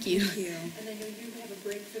much. Thank you. Thank you. And I know you have a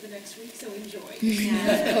break for the next week, so enjoy.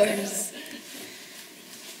 Of course.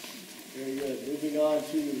 Very good. Moving on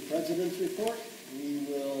to the President's report. We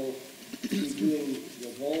will be doing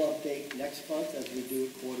the goal update next month as we do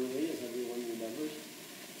it quarterly, as everyone remembers.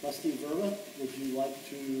 Trustee Verma, would you like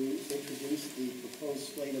to introduce the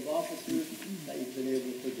proposed slate of officers that you've been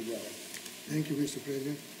able to put together? Thank you, Mr.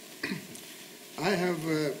 President. I have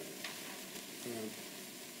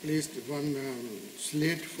placed one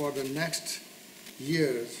slate for the next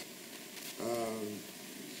years.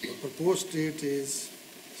 The proposed slate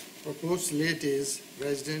is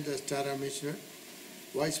President as Tara Mishner,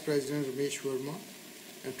 Vice President Ramesh Verma,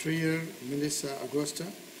 and Treasurer Melissa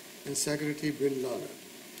Augusta, and Secretary Bill Lawler.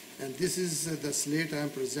 And this is the slate I am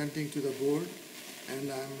presenting to the board,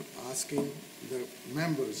 and I'm asking the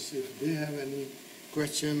members if they have any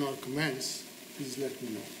question or comments, please let me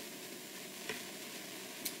know.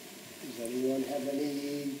 Does anyone have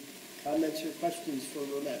any comments or questions for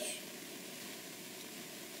Ramesh?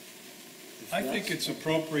 If I not, think it's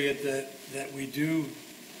appropriate that we do,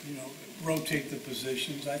 rotate the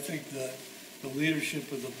positions. I think the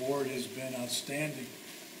leadership of the board has been outstanding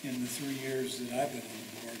in the 3 years that I've been on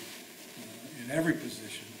the board, in every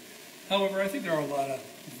position. However, I think there are a lot of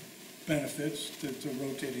benefits to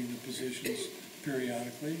rotating the positions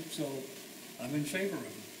periodically, so I'm in favor of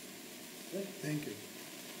it. Thank you.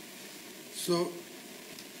 So,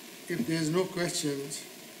 if there's no questions,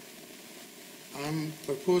 I'm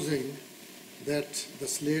proposing that the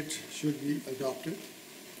slate should be adopted,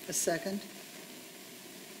 A second?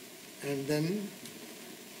 and then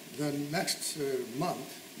the next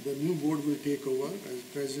month, the new board will take over as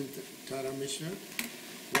President Tara Mishner,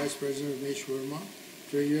 Vice President Ramesh Verma,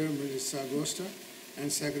 Treasurer Melissa Augusta,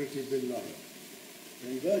 and Secretary Bill Lawler.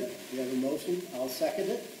 Very good. We have a motion. I'll second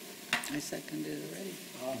it. I seconded it already.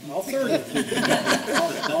 I'll third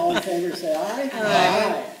it. All in favor, say aye.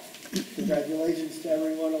 Aye. Congratulations to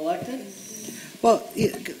everyone elected. Well,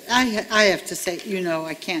 I have to say,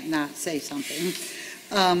 I can't not say something.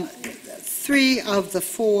 3 of the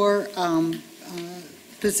 4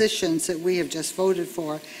 positions that we have just voted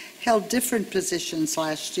for held different positions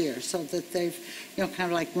last year, so that they've, kind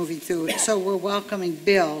of like moving through it. So we're welcoming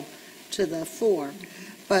Bill to the 4.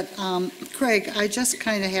 But, Craig, I just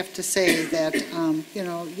kind of have to say that,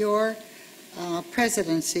 your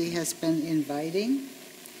presidency has been inviting,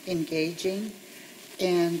 engaging,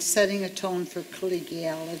 and setting a tone for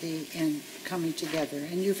collegiality and coming together.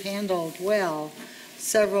 And you've handled well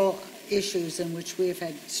several issues in which we have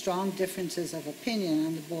had strong differences of opinion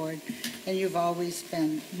on the board, and you've always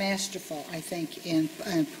been masterful, I think, in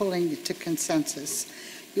pulling it to consensus.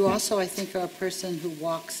 You also, I think, are a person who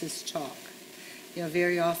walks his talk. You know,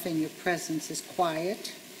 very often your presence is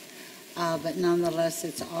quiet, but nonetheless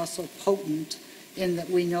it's also potent in that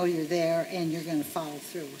we know you're there and you're going to follow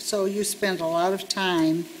through. So you spend a lot of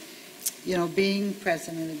time, you know, being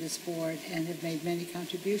president of this board and have made many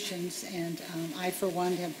contributions, and I, for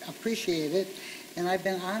one, have appreciated it, and I've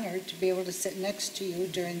been honored to be able to sit next to you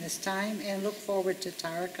during this time and look forward to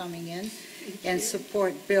Tara coming in and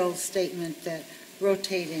support Bill's statement that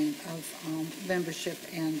rotating of membership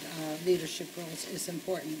and leadership roles is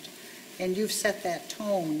important. And you've set that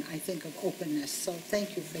tone, I think, of openness, so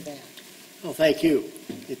thank you for that. Well, thank you.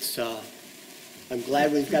 It's, I'm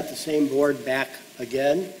glad we've got the same board back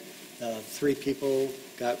again. 3 people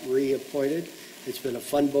got reappointed. It's been a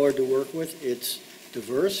fun board to work with. It's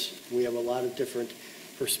diverse. We have a lot of different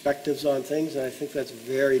perspectives on things, and I think that's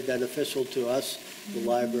very beneficial to us, the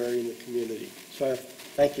library, and the community. So,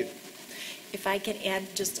 thank you. If I can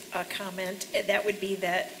add just a comment, that would be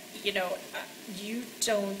that, you know, you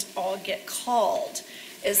don't all get called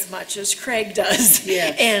as much as Craig does.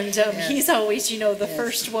 Yes. And Yes. he's always, you know, the Yes.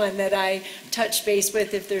 first one that I touch base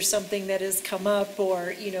with if there's something that has come up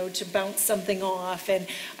or, you know, to bounce something off. And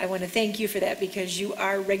I want to thank you for that because you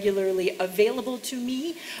are regularly available to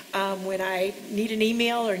me when I need an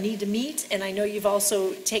email or need to meet. And I know you've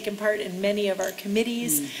also taken part in many of our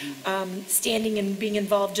committees, standing and being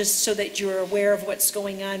involved just so that you're aware of what's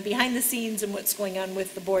going on behind the scenes and what's going on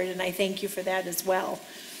with the board. And I thank you for that as well.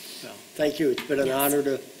 Well, thank you. It's been an honor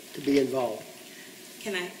to be involved.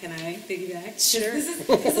 Can I piggyback? Sure.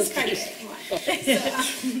 This is Craig. Come on.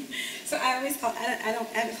 So I always call, I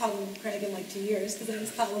haven't called him Craig in like 2 years because I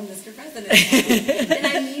always call him Mr. President. And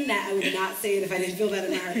I mean that. I would not say it if I didn't feel that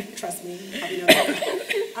in my heart. Trust me, you probably know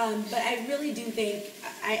that. But I really do think,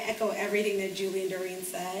 I echo everything that Julie and Doreen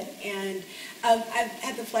said. And I've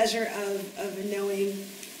had the pleasure of knowing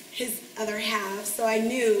his other half, so I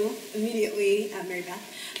knew immediately, Mary Beth,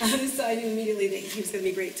 so I knew immediately that he was going to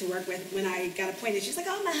be great to work with when I got appointed. She's like,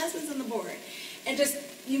 oh, my husband's on the board. And just,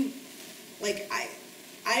 I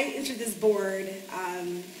entered this board,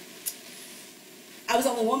 I was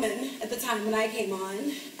the only woman at the time when I came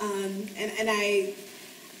on, and I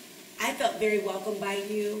felt very welcomed by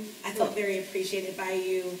you. I felt very appreciated by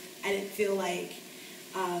you. I didn't feel like,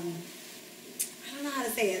 I don't know how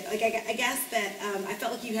to say it. Like I guess that I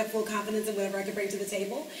felt like you had full confidence in whatever I could bring to the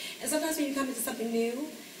table. And sometimes when you come into something new,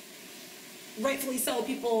 rightfully so,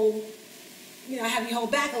 people, you know, have you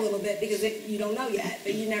hold back a little bit because you don't know yet.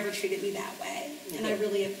 But you never treated me that way, and I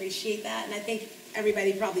really appreciate that. And I think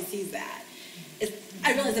everybody probably sees that.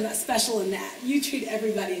 I realize I'm not special in that. You treat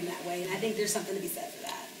everybody in that way, and I think there's something to be said for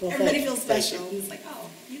that. Well, everybody feels special, and it's like, oh,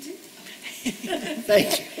 you too. Okay.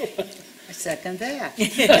 Thank you. I second that.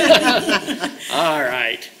 All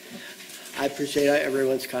right. I appreciate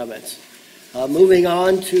everyone's comments. Moving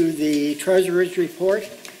on to the treasurer's report.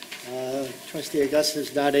 Trustee Augusta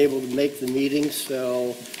is not able to make the meeting,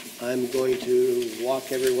 so I'm going to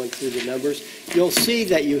walk everyone through the numbers. You'll see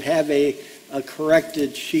that you have a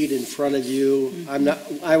corrected sheet in front of you.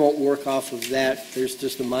 I won't work off of that. There's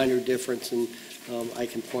just a minor difference, and I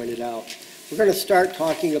can point it out. We're going to start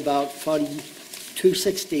talking about Fund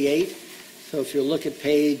 268. So if you look at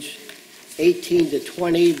page 18 to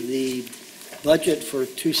 20, the budget for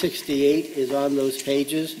 268 is on those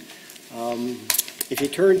pages. If you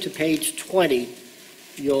turn to page 20,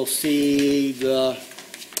 you'll see the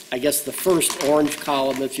first orange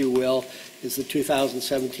column, if you will, is the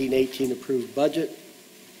 2017-18 approved budget.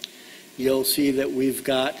 You'll see that we've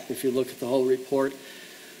got, if you look at the whole report,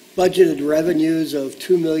 budgeted revenues of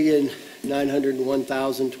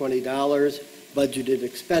 $2,901,020, budgeted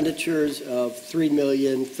expenditures of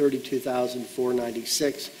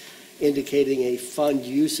 $3,032,496, indicating a fund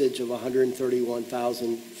usage of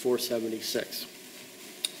 $131,476.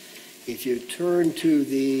 If you turn to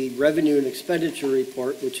the revenue and expenditure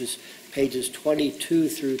report, which is pages 22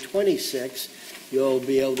 through 26, you'll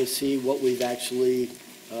be able to see what we've actually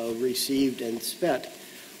received and spent.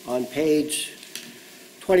 On page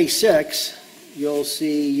 26, you'll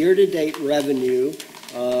see year-to-date revenue,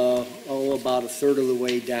 about a third of the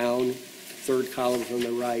way down, third column from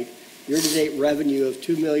the right. Year-to-date revenue of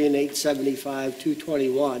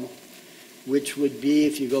 $2,875,221, which would be,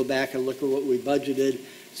 if you go back and look at what we budgeted,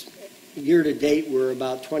 year-to-date we're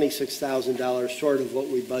about $26,000 short of what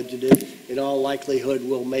we budgeted. In all likelihood,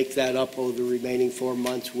 we'll make that up over the remaining 4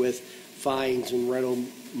 months with fines and rental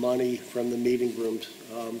money from the meeting rooms.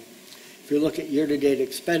 If you look at year-to-date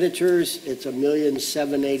expenditures, it's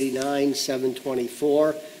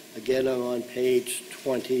 $1,789,724. Again, I'm on page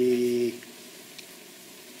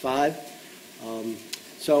 25.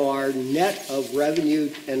 So our net of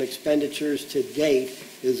revenue and expenditures to date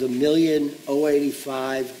is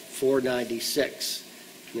 $1,085,496.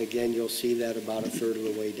 And again, you'll see that about a third of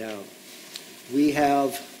the way down. We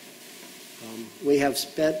have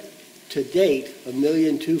spent to date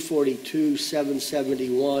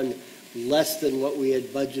 $1,242,771 less than what we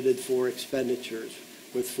had budgeted for expenditures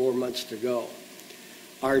with 4 months to go.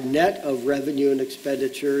 Our net of revenue and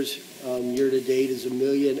expenditures year-to-date is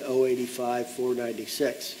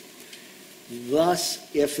 $1,085,496. Thus,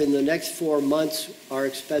 if in the next 4 months our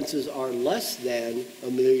expenses are less than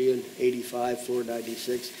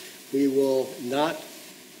 $1,085,496, we will not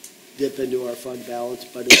dip into our fund balance,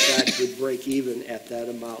 but in fact would break even at that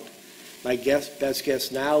amount. My best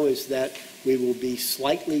guess now is that we will be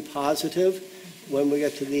slightly positive when we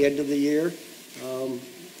get to the end of the year.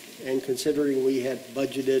 And considering we had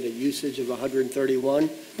budgeted a usage of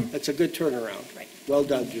 131, that's a good turnaround. Right. Well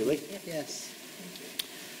done, Julie. Yes.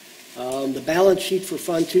 The balance sheet for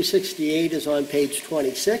Fund 268 is on page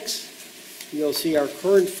 26. You'll see our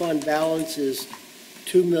current fund balance is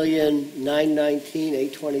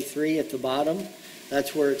 $2,919,823 at the bottom.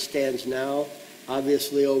 That's where it stands now.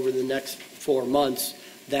 Obviously, over the next 4 months,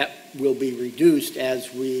 that will be reduced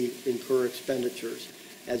as we incur expenditures.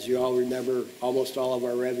 As you all remember, almost all of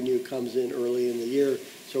our revenue comes in early in the year,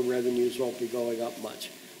 so revenues won't be going up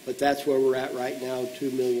much. But that's where we're at right now,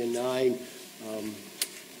 $2,009,000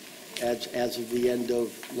 as of the end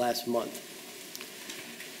of last month.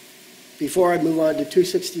 Before I move on to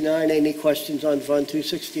 269, any questions on Fund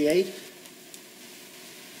 268?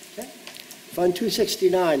 Okay. Fund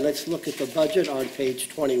 269, let's look at the budget on page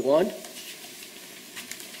 21.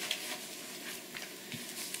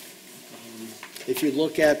 If you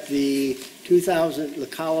look at the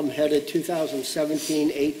column headed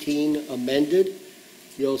 2017-18 amended,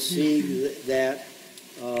 you'll see that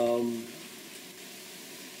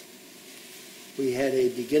we had a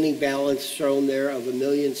beginning balance shown there of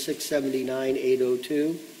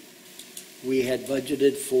 $1,679,802. We had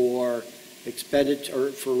budgeted for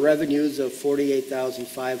revenues of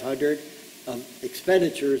 $48,500,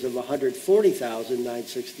 expenditures of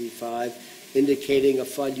 $140,965, indicating a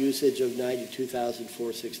fund usage of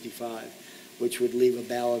 $92,465, which would leave a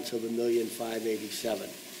balance of $1,587,000.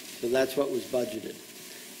 So that's what was budgeted.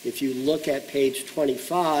 If you look at page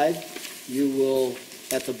 25, you will,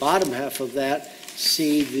 at the bottom half of that,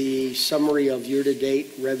 see the summary of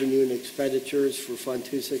year-to-date revenue and expenditures for Fund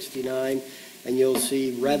 269, and you'll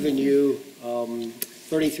see revenue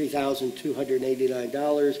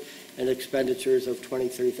 $33,289 and expenditures of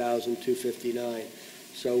 $23,259.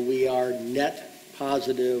 So we are net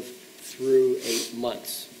positive through 8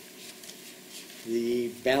 months. The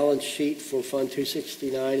balance sheet for Fund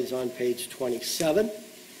 269 is on page 27.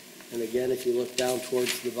 And again, if you look down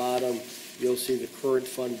towards the bottom, you'll see the current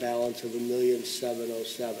fund balance of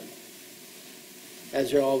 $1,707,000.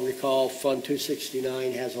 As you all recall, Fund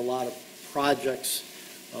 269 has a lot of projects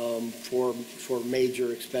for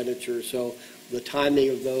major expenditures. So the timing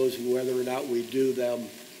of those and whether or not we do them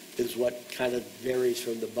is what kind of varies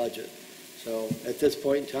from the budget. So at this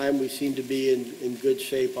point in time, we seem to be in good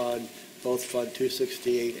shape on both Fund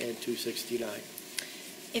 268 and 269.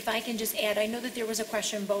 If I can just add, I know that there was a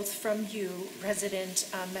question both from you, President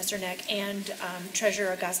Messerneck, and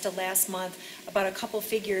Treasurer Augusta last month about a couple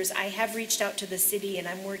figures. I have reached out to the city, and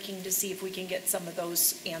I'm working to see if we can get some of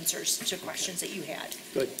those answers to questions that you had.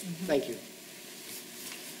 Good. Thank you.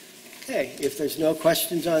 Okay, if there's no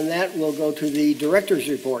questions on that, we'll go to the director's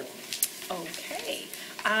report. Okay.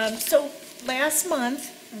 So last month,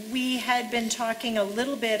 we had been talking a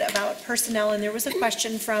little bit about personnel, and there was a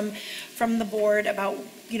question from the board about,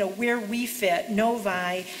 where we fit,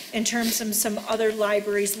 Novi, in terms of some other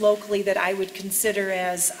libraries locally that I would consider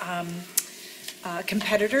as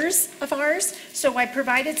competitors of ours. So I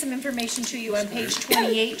provided some information to you on page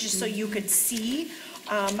 28, just so you could see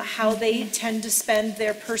how they tend to spend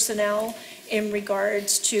their personnel in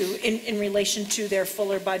regards to, in relation to their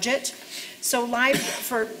fuller budget. So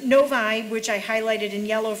for Novi, which I highlighted in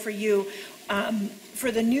yellow for you,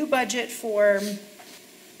 for the new budget for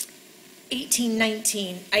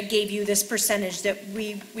 18-19, I gave you this percentage that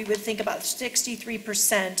we would think about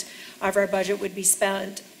 63% of our budget would be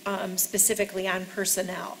spent specifically on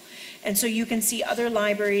personnel. And so you can see other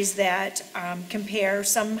libraries that compare,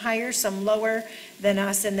 some higher, some lower than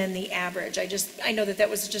us, and then the average. I know that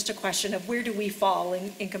was just a question of where do we fall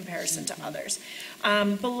in comparison to others.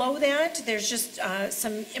 Below that, there's just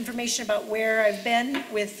some information about where I've been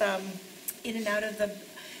with in and out of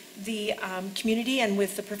the community and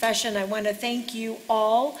with the profession. I want to thank you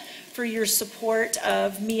all for your support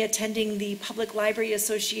of me attending the Public Library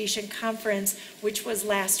Association conference, which was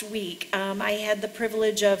last week. I had the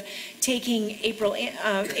privilege of taking April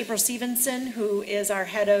Stevenson, who is our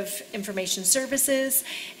head of information services,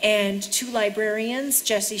 and 2 librarians,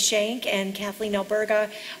 Jesse Shank and Kathleen Alberga.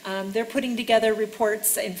 They're putting together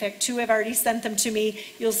reports. In fact, 2 have already sent them to me.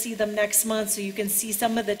 You'll see them next month, so you can see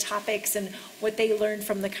some of the topics and what they learned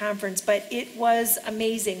from the conference. But it was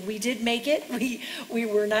amazing. We did make it. We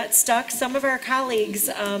were not stuck. Some of our colleagues,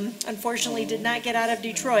 unfortunately, did not get out of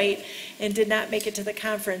Detroit and did not make it to the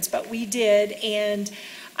conference, but we did. And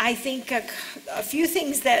I think a few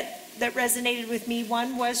things that resonated with me.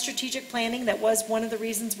 One was strategic planning. That was one of the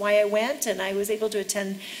reasons why I went, and I was able to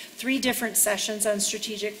attend 3 different sessions on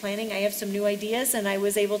strategic planning. I have some new ideas, and I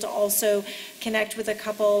was able to also connect with a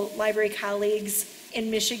couple library colleagues in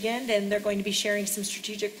Michigan, and they're going to be sharing some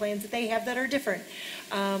strategic plans that they have that are different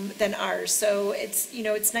than ours. So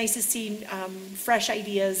it's nice to see fresh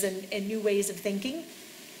ideas and new ways of thinking.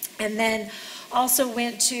 And then also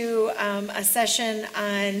went to a session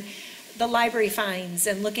on the library fines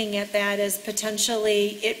and looking at that as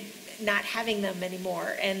potentially it not having them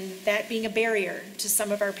anymore, and that being a barrier to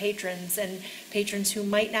some of our patrons and patrons who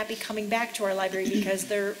might not be coming back to our library because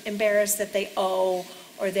they're embarrassed that they owe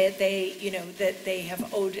or that they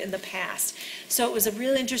have owed in the past. So it was a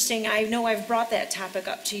real interesting, I know I've brought that topic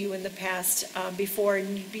up to you in the past before,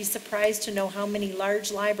 and you'd be surprised to know how many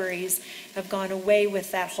large libraries have gone away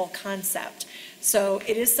with that whole concept. So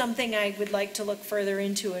it is something I would like to look further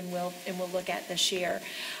into and we'll look at this year.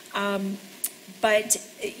 But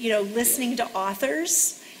listening to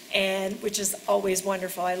authors, and which is always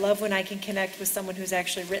wonderful. I love when I can connect with someone who's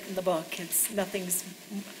actually written the book. Nothing's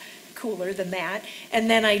cooler than that. And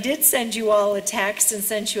then I did send you all a text and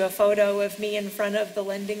sent you a photo of me in front of the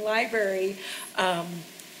Lending Library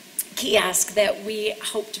kiosk that we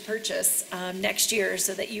hope to purchase next year,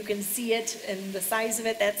 so that you can see it and the size of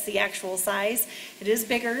it. That's the actual size. It is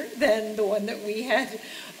bigger than the one that we had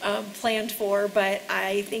planned for, but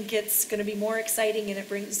I think it's going to be more exciting, and it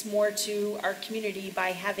brings more to our community by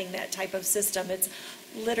having that type of system. It's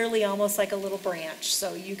literally almost like a little branch.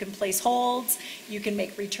 So you can place holds, you can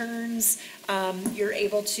make returns, you're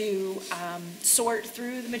able to sort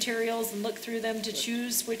through the materials and look through them to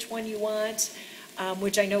choose which one you want,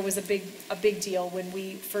 which I know was a big deal when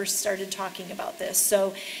we first started talking about this.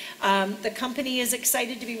 So the company is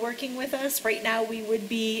excited to be working with us. Right now we would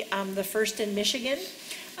be the first in Michigan.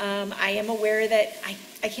 I am aware that,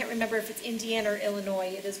 I can't remember if it's Indiana or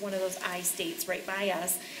Illinois, it is one of those I states right by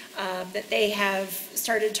us, that they have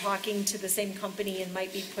started talking to the same company and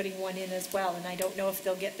might be putting one in as well. And I don't know if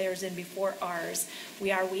they'll get theirs in before ours.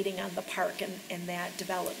 We are waiting on the park and that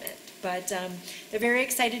development. But they're very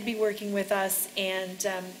excited to be working with us and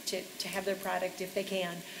to have their product, if they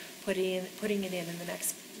can, putting it in the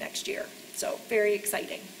next year. So very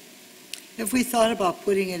exciting. Have we thought about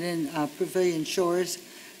putting it in Pavilion Shores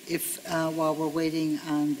while we're waiting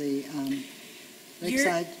on the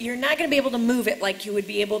lakeside? You're not going to be able to move it like you would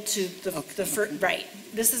be able to right.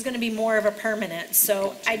 This is going to be more of a permanent.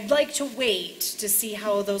 So I'd like to wait to see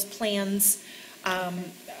how those plans,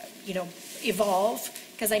 evolve,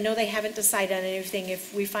 because I know they haven't decided on anything.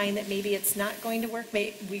 If we find that maybe it's not going to work,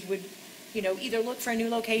 we would, either look for a new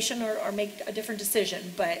location or make a different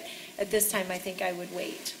decision. But at this time, I think I would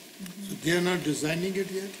wait. So they are not designing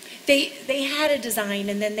it yet? They had a design,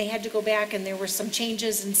 and then they had to go back, and there were some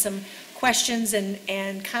changes and some questions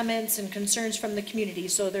and comments and concerns from the community,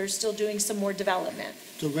 so they're still doing some more development.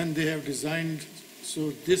 So when they have designed,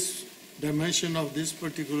 so this dimension of this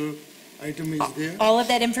particular item is there? All of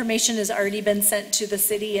that information has already been sent to the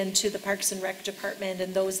city and to the Parks and Rec Department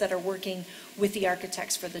and those that are working with the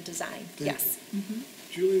architects for the design. Yes. Mm-hmm.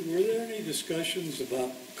 Julie, were there any discussions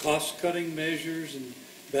about cost-cutting measures and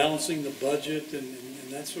balancing the budget and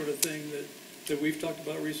that sort of thing that we've talked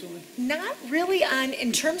about recently? Not really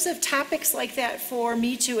in terms of topics like that for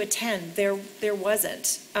me to attend. There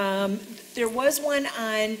wasn't. There was one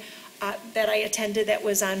on that I attended that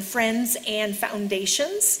was on friends and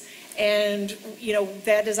foundations. And,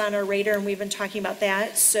 that is on our radar, and we've been talking about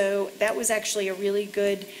that. So that was actually a really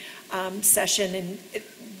good session. And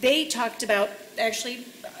they talked about, actually,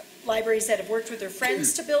 libraries that have worked with their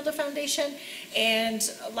friends to build a foundation,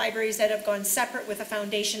 and libraries that have gone separate with a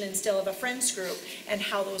foundation and still have a friends group, and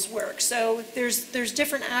how those work. So there's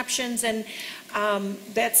different options, and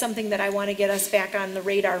that's something that I want to get us back on the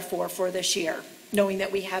radar for this year, knowing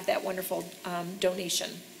that we have that wonderful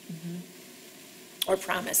donation, or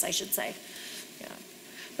promise, I should say. Yeah.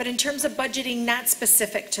 But in terms of budgeting, not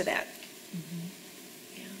specific to that.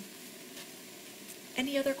 Yeah.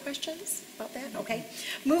 Any other questions about that? Okay.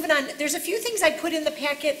 Moving on, there's a few things I put in the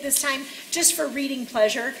packet this time just for reading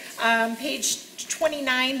pleasure. Page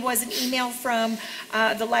 29 was an email from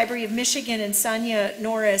the Library of Michigan and Sonia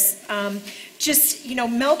Norris. Just, you know,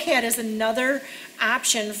 Melcat is another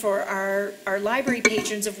option for our library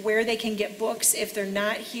patrons of where they can get books if they're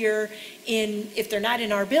not here if they're not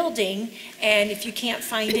in our building, and if you can't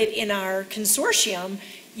find it in our consortium,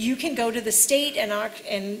 you can go to the state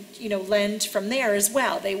and you know, lend from there as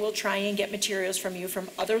well. They will try and get materials from you from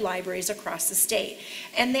other libraries across the state.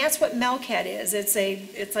 And that's what Melcat is.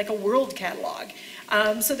 It's like a world catalog.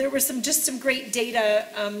 So there was just some great data.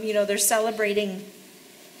 You know, they're celebrating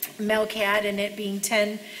Melcat and it being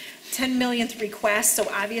 10 millionth request. So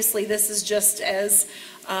obviously this is just as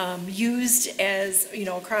used as, you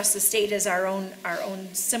know, across the state as our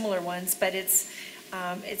own similar ones, but it's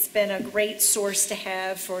been a great source to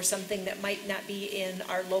have for something that might not be in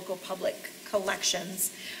our local public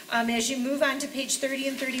collections. As you move on to page 30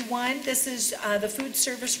 and 31, this is the food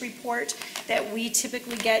service report that we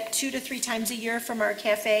typically get 2 to 3 times a year from our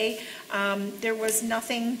cafe. There was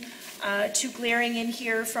nothing too glaring in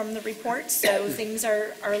here from the report, so things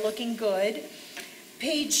are looking good.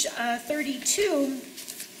 Page 32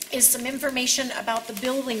 is some information about the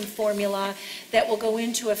billing formula that will go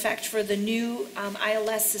into effect for the new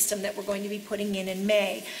ILS system that we're going to be putting in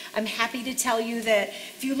May. I'm happy to tell you that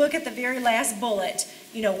if you look at the very last bullet,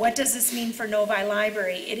 you know, what does this mean for Novi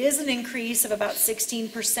Library? It is an increase of about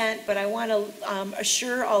 16%, but I want to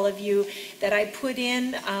assure all of you that I put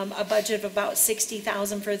in a budget of about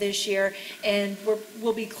 $60,000 for this year, and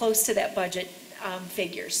we'll be close to that budget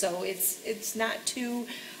figure. So it's not too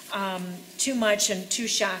much and too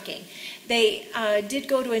shocking. They did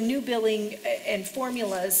go to a new billing and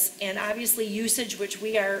formulas, and obviously usage, which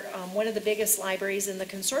we are one of the biggest libraries in the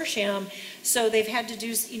consortium, so they've had to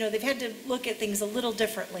do, you know, they've had to look at things a little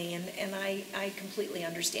differently, and I completely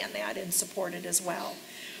understand that and support it as well.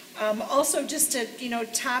 Also, just to, you know,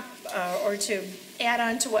 or to add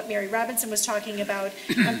on to what Mary Robinson was talking about,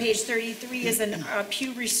 on page 33 is a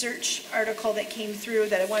Pew Research article that came through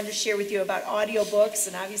that I wanted to share with you about audiobooks,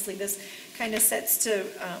 and obviously this kind of sets to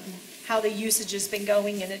how the usage has been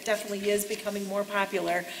going, and it definitely is becoming more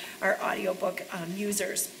popular, our audiobook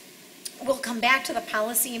users. We'll come back to the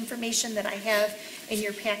policy information that I have in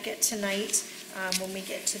your packet tonight when we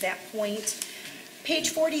get to that point. Page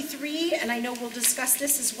 43, and I know we'll discuss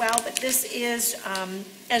this as well, but this is,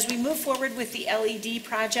 as we move forward with the LED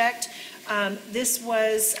project, this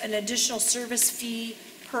was an additional service fee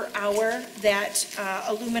per hour that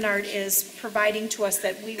Illuminart is providing to us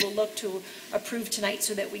that we will look to approve tonight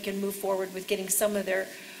so that we can move forward with getting some of their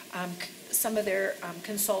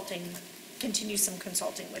consulting, continue some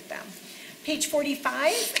consulting with them. Page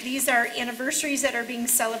 45, these are anniversaries that are being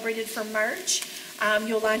celebrated for March.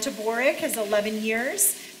 Yolanta Boric is 11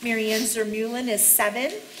 years. Marianne Zermulin is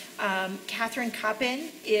 7. Catherine Coppin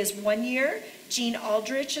is 1 year. Jean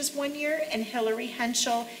Aldrich is 1 year. And Hillary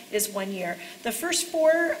Henschel is 1 year. The first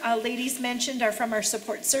 4 ladies mentioned are from our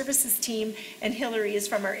support services team, and Hillary is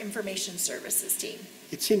from our information services team.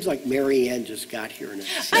 It seems like Mary Ann just got here in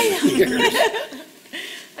a years.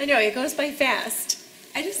 I know, it goes by fast.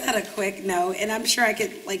 I just had a quick note, and I'm sure I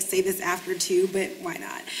could like say this after too, but why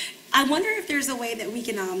not? I wonder if there's a way that we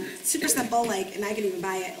can, super simple, like, and I can even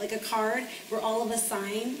buy it, like a card where all of us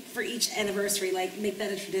sign for each anniversary, like make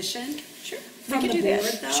that a tradition. Sure. From the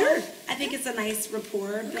board, though. Sure. I think it's a nice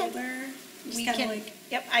rapport builder. We can,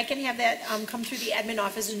 yep, I can have that come through the admin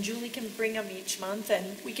office, and Julie can bring them each month,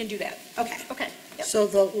 and we can do that. Okay. Okay. Yep. So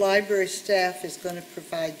the library staff is going to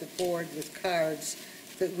provide the board with cards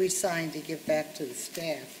that we sign to give back to the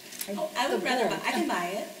staff. Oh, I would rather buy, I can buy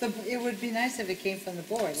it. It would be nice if it came from the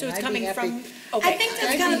board. So and it's I'd be coming happy- from, okay. I think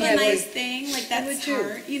that's kind of a nice thing, like that's would too.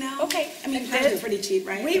 hard, you know? Okay. I mean, cards are pretty cheap,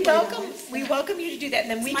 right? We $50. welcome you to do that,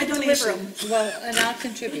 and then we My can deliver donation. them. Well, and I'll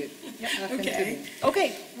contribute. I'll Okay. contribute.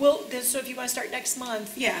 Okay, well, so if you want to start next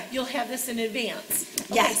month. Yeah. You'll have this in advance.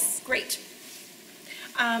 Okay, Yes. Great.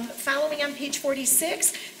 Following on page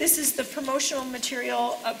 46, this is the promotional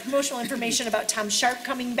material, promotional information about Tom Sharp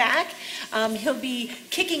coming back. He'll be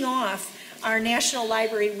kicking off our National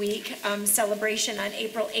Library Week celebration on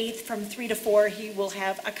April 8th from 3 to 4. He will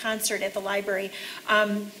have a concert at the library.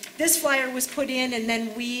 This flyer was put in, and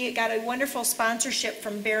then we got a wonderful sponsorship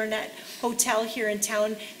from Baronet Hotel here in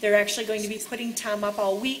town. They're actually going to be putting Tom up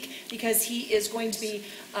all week because he is going to be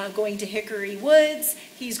going to Hickory Woods.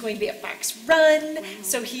 He's going to be at Fox Run.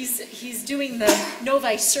 So he's doing the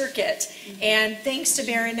Novi circuit. And thanks to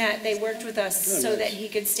Baronet, they worked with us so that he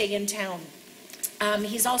could stay in town.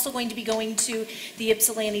 He's also going to be going to the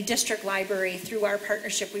Ypsilanti District Library. Through our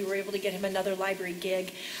partnership, we were able to get him another library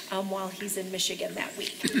gig while he's in Michigan that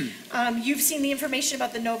week. You've seen the information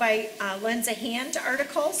about the Novi Lends a Hand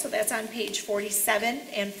article, so that's on page 47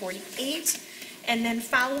 and 48. And then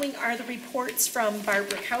following are the reports from Barb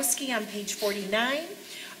Rakowski on page 49.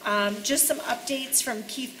 Just some updates from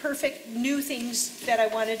Keith Perfect, new things that I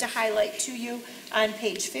wanted to highlight to you on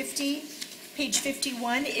page 50. Page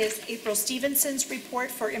 51 is April Stevenson's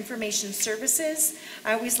report for information services.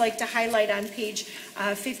 I always like to highlight on page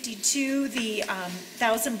 52 the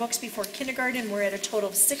 1,000 books before kindergarten. We're at a total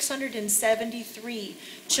of 673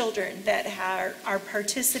 children that are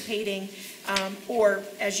participating, or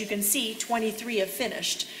as you can see, 23 have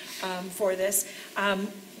finished for this.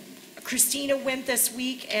 Christina went this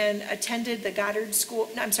week and attended the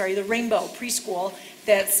the Rainbow Preschool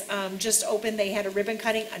that's just opened. They had a ribbon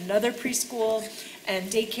cutting, another preschool and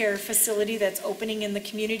daycare facility that's opening in the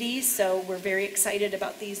community. So we're very excited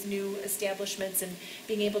about these new establishments and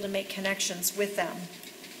being able to make connections with them.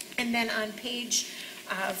 And then on page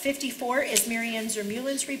 54 is Marianne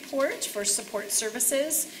Zermulin's report for support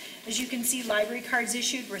services. As you can see, library cards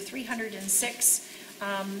issued were 306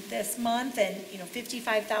 this month, and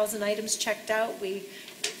 55,000 items checked out.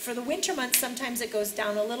 For the winter months, sometimes it goes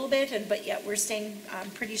down a little bit, but yet we're staying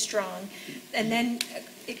pretty strong. And then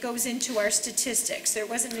it goes into our statistics. There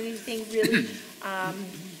wasn't anything really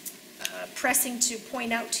pressing to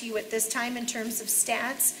point out to you at this time in terms of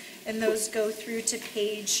stats, and those go through to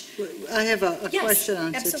page. I have a Yes, question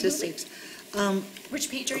on absolutely. statistics. Which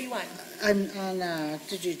page are you on? I'm on,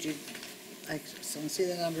 I don't see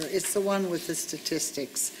the number. It's the one with the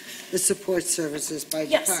statistics, the support services by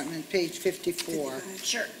Yes. department, page 54.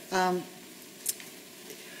 Sure.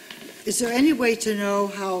 Is there any way to know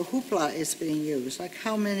how Hoopla is being used? Like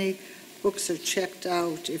how many books are checked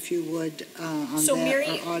out, if you would, on So that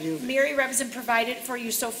Mary, or audio? Mary Revson provided for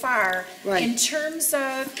you so far. Right. In terms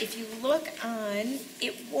of, if you look on,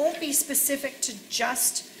 it won't be specific to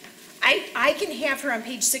just, I can have her on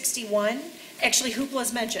page 61. Actually,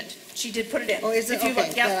 Hoopla's mentioned. She did put it in. Oh, is it? If you Okay,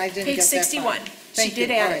 look, then yep, I didn't page get that far. 61. She Thank you.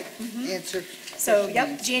 did add All it. right. Answer. So, question yep,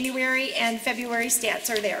 answered. January and February stats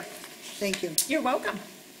are there. Thank you. You're welcome.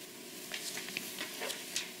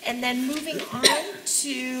 And then moving on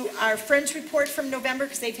to our Friends report from November,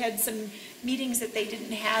 because they've had some meetings that they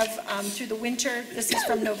didn't have through the winter. This is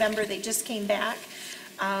from November. They just came back.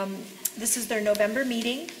 This is their November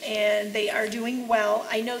meeting, and they are doing well.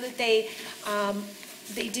 I know that they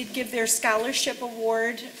did give their scholarship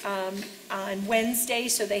award on Wednesday,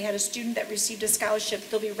 so they had a student that received a scholarship.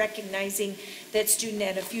 They'll be recognizing that student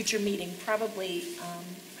at a future meeting, probably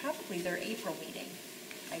their April meeting.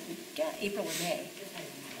 I would guess April or May.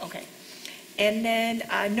 Okay. And then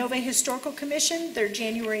Novi Historical Commission, their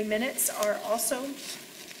January minutes are also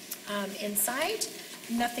inside.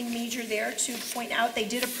 Nothing major there to point out. They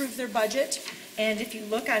did approve their budget. And if you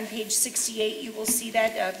look on page 68, you will see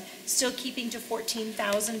that still keeping to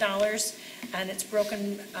 $14,000, and it's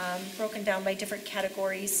broken down by different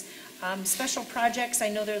categories. Special projects, I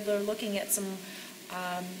know they're looking at some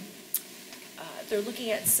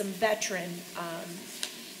veteran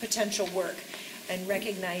potential work and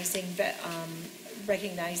recognizing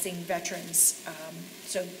veterans.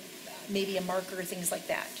 So maybe a marker, things like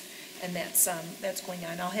that. And that's going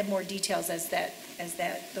on. I'll have more details as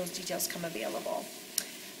those details come available.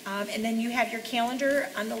 And then you have your calendar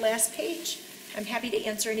on the last page. I'm happy to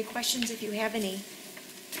answer any questions if you have any.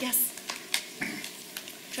 Yes.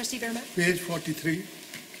 Trustee Verma? Page 43,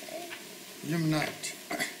 Jim Knight.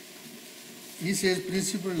 He says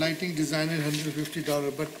principal lighting designer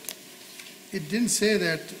 $150, but it didn't say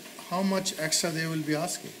that how much extra they will be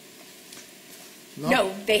asking.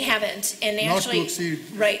 No, they haven't, and Not to actually. exceed.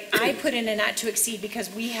 Right, I put in a not to exceed because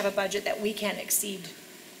we have a budget that we can't exceed,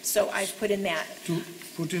 so I've put in that. To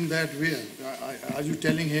put in that where? Are you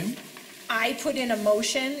telling him? I put in a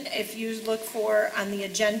motion, if you look for on the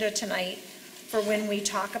agenda tonight, for when we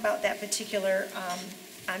talk about that particular,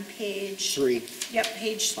 on page. 3. Yep,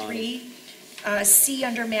 page 3, C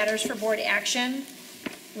under matters for board action,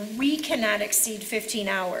 we cannot exceed 15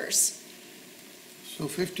 hours. So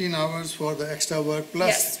 15 hours for the extra work plus.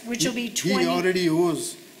 Yes, which will be He 20 already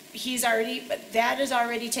owes he's already, but that is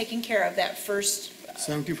already taken care of, that first,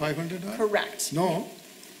 $7,500? correct. No,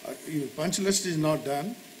 your punch list is not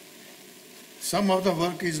done. Some of the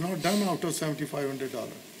work is not done out of $7,500.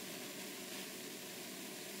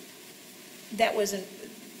 That wasn't,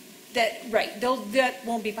 right, that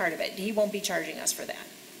won't be part of it. He won't be charging us for that.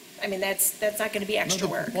 I mean, that's not gonna be No, extra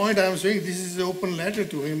the work. point I'm saying, this is an open letter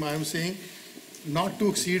to him. I'm saying not to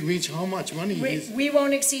exceed means how much money is We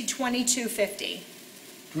won't exceed $2,250,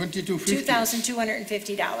 $2,250.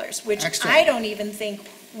 $2,250, which Extra. I don't even think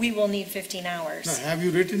we will need 15 hours. Now, have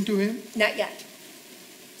you written to him? Not yet.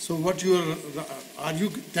 So what are you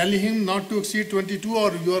telling him not to exceed 22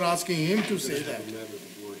 or you are asking him to say that?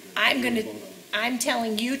 I'm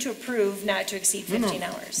telling you to approve not to exceed No, 15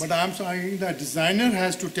 hours. But I'm saying the designer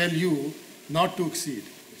has to tell you not to exceed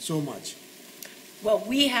so much. Well,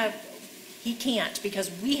 he can't, because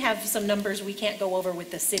we have some numbers we can't go over with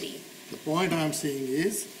the city. The point I'm saying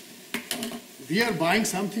is, we are buying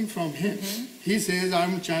something from him. He says,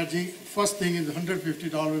 I'm charging, first thing is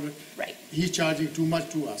 $150. Right. He's charging too much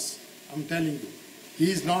to us. I'm telling you.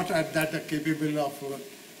 He is not at that capable of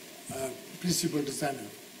principal designer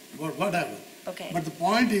or whatever. Okay. But the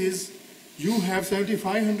point is, you have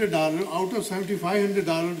 $7,500. Out of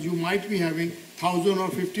 $7,500, you might be having $1,000 or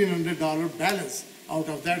 $1,500 balance out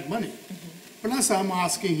of that money. Plus, I'm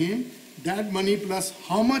asking him that money plus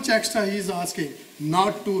how much extra he is asking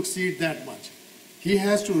not to exceed that much. He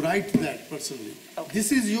has to write that personally. Okay.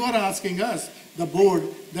 This is, you are asking us, the board,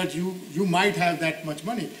 that you might have that much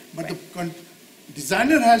money. But the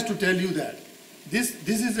designer has to tell you that. This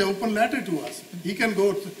is an open letter to us. He can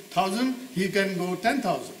go 1,000, he can go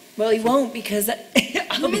 10,000. Well, he won't, because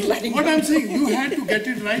I'll be letting What him. I'm saying, you had to get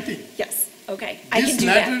it writing. Yes, okay, I This can do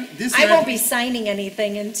letter- that. this I won't letter- be signing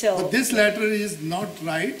anything until, But this letter is not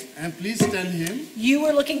right, and please tell him. you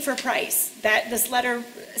were looking for price. This letter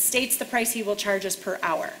states the price he will charge us per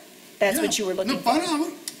hour. That's what you were looking No, for. per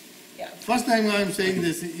hour. Yeah. First time I'm saying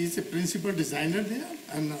this, he's a principal designer there,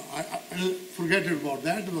 and I'll forget about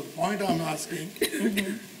that. The point I'm asking,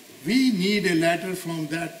 we need a letter from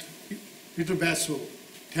that Peter Basso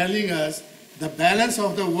telling us the balance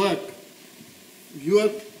of the work. Your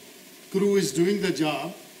crew is doing the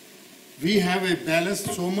job. We have a balance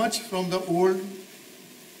so much from the old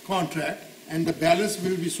contract, and the balance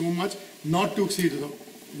will be so much not to exceed.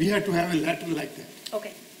 We have to have a letter like that.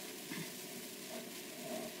 Okay.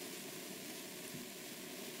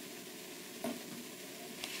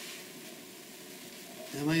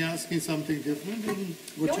 Am I asking something different than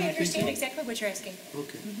what No, you're I understand thinking? exactly what you're asking.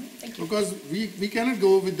 Okay. Thank you. Because we cannot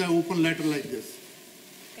go with the open letter like this.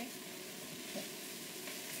 Okay.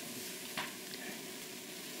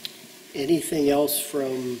 Anything else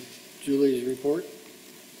from Julie's report?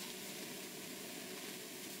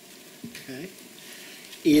 Okay.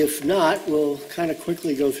 If not, we'll kind of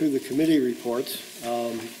quickly go through the committee reports.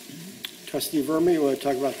 Trustee Verma, you want to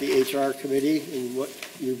talk about the HR committee and what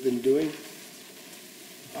you've been doing?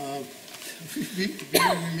 We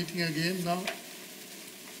will be meeting again now.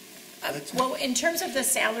 Well, in terms of the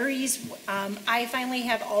salaries, I finally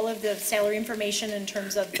have all of the salary information in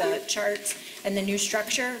terms of the charts and the new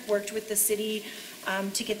structure. Worked with the city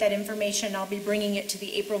to get that information. I'll be bringing it to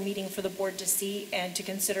the April meeting for the board to see and to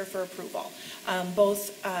consider for approval.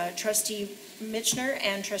 Both Trustee Mitchner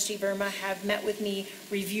and Trustee Verma have met with me,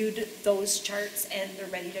 reviewed those charts, and they're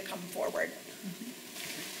ready to come forward.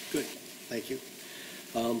 Good, thank you.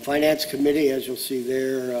 Finance Committee, as you'll see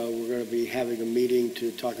there, we're going to be having a meeting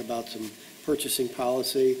to talk about some purchasing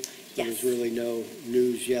policy. Yes. There's really no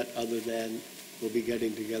news yet, other than we'll be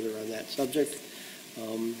getting together on that subject.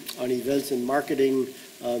 On events and marketing,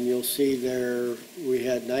 you'll see there, we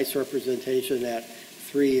had nice representation at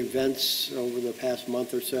 3 events over the past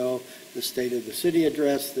month or so: the State of the City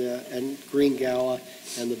Address, and Green Gala,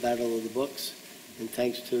 and the Battle of the Books. And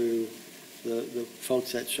thanks to the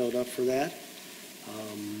folks that showed up for that.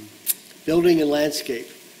 Building and landscape.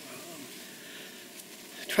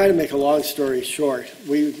 Try to make a long story short.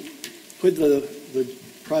 We put the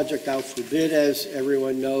project out for bid, as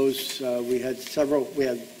everyone knows. We had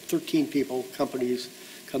 13 companies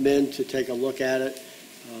come in to take a look at it.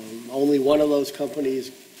 Only one of those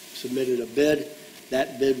companies submitted a bid.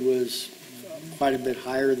 That bid was quite a bit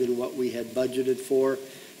higher than what we had budgeted for,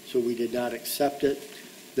 so we did not accept it.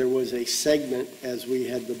 There was a segment, as we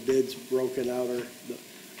had the bids broken out,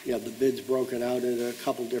 in a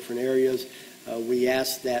couple different areas. We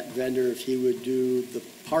asked that vendor if he would do the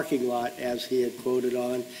parking lot as he had quoted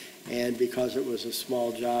on, and because it was a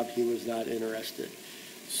small job, he was not interested.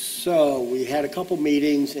 So we had a couple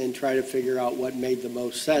meetings and tried to figure out what made the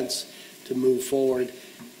most sense to move forward.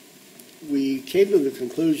 we came to the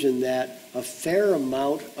conclusion that a fair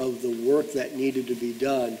amount of the work that needed to be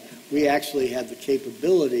done, we actually had the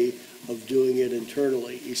capability of doing it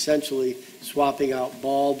internally, essentially swapping out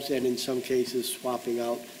bulbs and in some cases swapping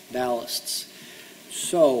out ballasts.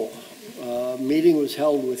 So a meeting was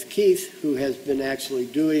held with Keith, who has been actually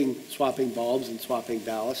doing swapping bulbs and swapping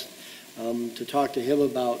ballast, to talk to him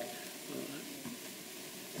about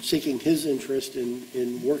seeking his interest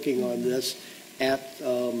in working on this at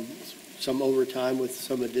some overtime with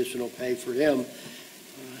some additional pay for him.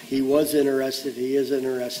 He was interested, he is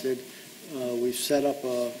interested. We've set up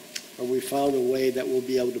we found a way that we'll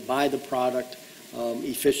be able to buy the product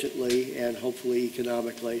efficiently and hopefully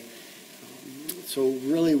economically. So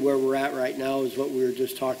really where we're at right now is what we were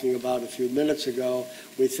just talking about a few minutes ago.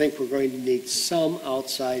 We think we're going to need some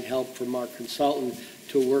outside help from our consultant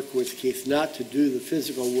to work with Keith, not to do the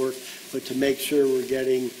physical work, but to make sure we're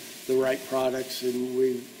getting the right products and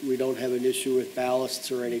we don't have an issue with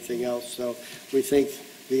ballasts or anything else. So we think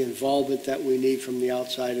the involvement that we need from the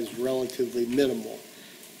outside is relatively minimal.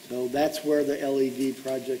 So that's where the LED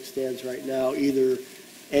project stands right now. Either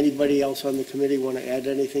anybody else on the committee want to add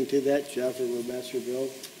anything to that, Jeff or Master Bill?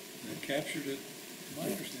 That captured it, my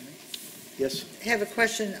understanding. Yes? I have a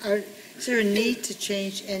question. Is there a need to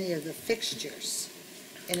change any of the fixtures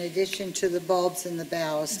in addition to the bulbs and the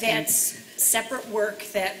ballast? That's separate work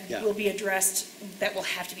that Yeah. will be addressed, that will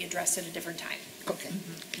have to be addressed at a different time. Okay,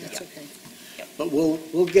 that's okay. But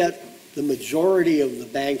we'll get the majority of the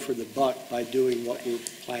bang for the buck by doing what we're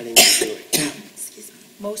planning on doing.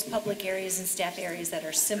 Most public areas and staff areas that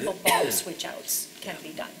are simple bulb switch outs can be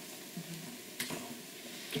done.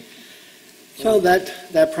 So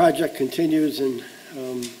that project continues, and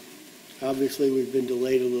obviously we've been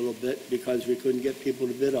delayed a little bit because we couldn't get people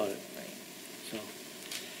to bid on it. So,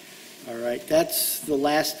 all right, that's the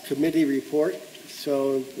last committee report.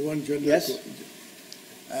 So, One general. Yes?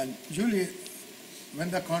 And Julie,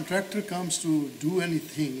 when the contractor comes to do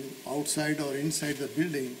anything outside or inside the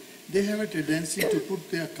building, they have a tendency to put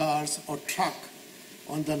their cars or truck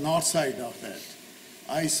on the north side of that.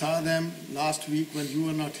 I saw them last week when you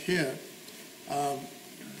were not here.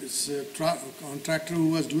 This contractor who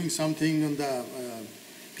was doing something on the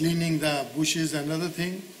cleaning the bushes and other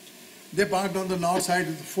thing, they parked on the north side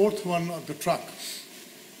of the fourth one of the truck.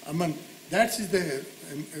 I mean, that is the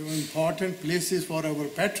important places for our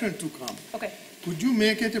patron to come. Okay. Could you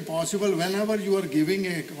make it possible whenever you are giving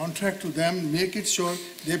a contract to them, make it sure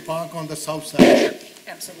they park on the south side?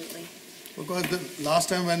 Absolutely. Because the last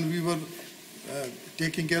time when we were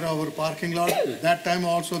taking care of our parking lot, that time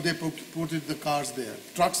also they put the cars there,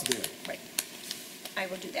 trucks there. Right. I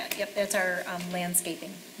will do that. Yep, that's our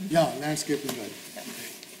landscaping. Yeah, landscaping, right. Yep.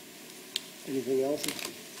 Anything else?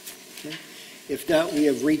 Okay. If not, we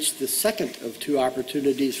have reached the second of two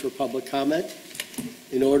opportunities for public comment.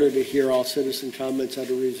 In order to hear all citizen comments at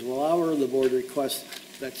a reasonable hour, the board requests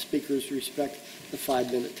that speakers respect the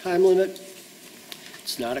 5-minute time limit.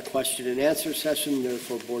 It's not a question and answer session,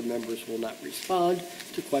 therefore board members will not respond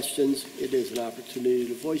to questions. It is an opportunity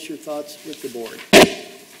to voice your thoughts with the board.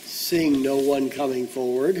 Seeing no one coming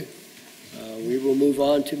forward, we will move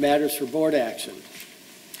on to matters for board action.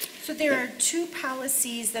 So there are two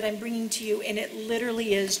policies that I'm bringing to you, and it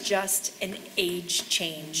literally is just an age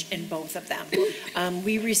change in both of them.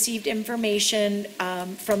 We received information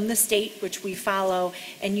from the state, which we follow,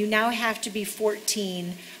 and you now have to be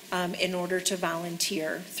 14 in order to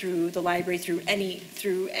volunteer through the library, through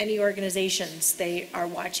any organizations. They are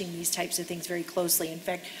watching these types of things very closely. In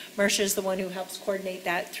fact, Marcia is the one who helps coordinate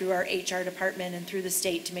that through our HR department and through the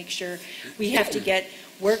state to make sure we have to get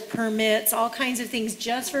work permits, all kinds of things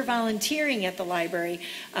just for volunteering at the library.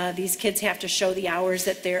 These kids have to show the hours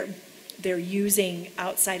that they're using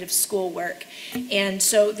outside of schoolwork. And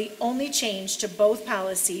so the only change to both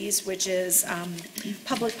policies, which is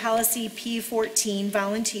Public Policy P14,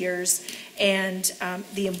 volunteers, and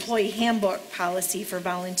the Employee Handbook Policy for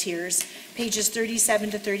volunteers, pages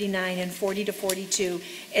 37 to 39 and 40 to 42,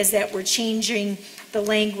 is that we're changing the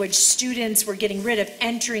language. Students, we're getting rid of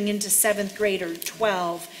entering into 7th grade or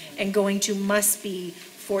 12 and going to must be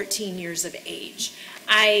 14 years of age.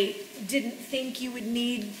 I didn't think you would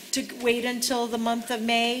need to wait until the month of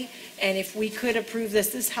May, and if we could approve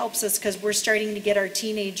this helps us because we're starting to get our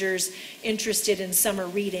teenagers interested in summer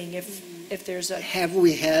reading if there's a... Have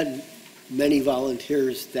we had many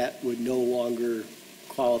volunteers that would no longer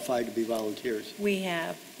qualify to be volunteers? We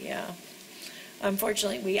have, yeah.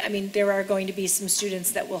 Unfortunately, there are going to be some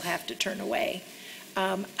students that will have to turn away.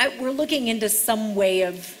 We're looking into some way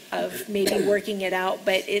of maybe working it out,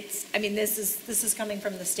 but this is coming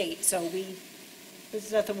from the state, so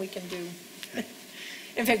there's nothing we can do.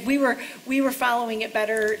 In fact, we were following it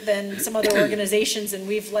better than some other organizations, and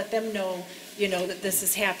we've let them know, that this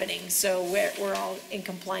is happening. So we're all in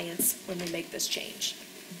compliance when we make this change.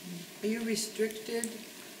 Are you restricted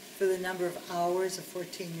for the number of hours a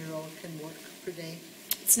 14-year-old can work per day?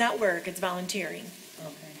 It's not work, it's volunteering,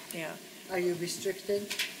 Okay. yeah. Are you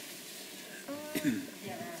restricted? There are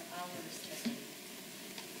hours,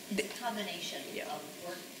 it's a combination Yeah. of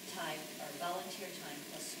work time or volunteer time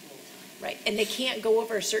plus school time. Right, and they can't go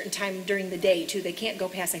over a certain time during the day, too. They can't go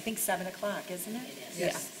past, I think, 7 o'clock, isn't it? It is.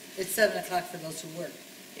 Yes. It's 7 o'clock for those who work.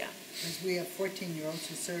 Yeah. Because we have 14-year-olds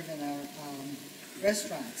who serve in our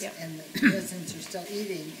restaurants. Yep. And the residents are still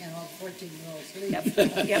eating, and all the 14-year-olds leave.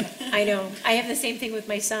 Yep, yep, I know. I have the same thing with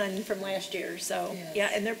my son from last year, so, Yes. yeah,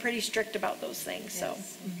 and they're pretty strict about those things, so.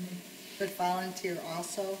 Yes. But volunteer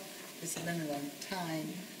also is limited on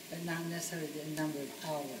time, but not necessarily the number of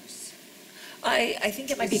hours. I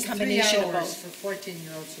think it might be a It's combination of 3 hours both. for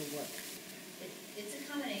 14-years who work. It's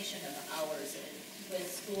a combination of hours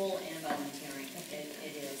with school and volunteering.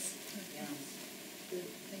 It is, yeah. Good,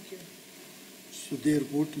 thank you. So they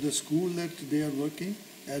report to the school that they are working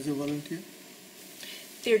as a volunteer?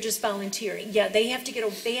 They're just volunteering. Yeah, they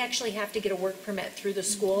actually have to get a work permit through the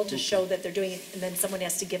school to show that they're doing it, and then someone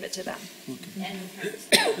has to give it to them. And parents.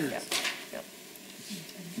 Yep, yep.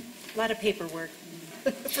 A lot of paperwork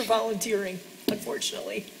for volunteering,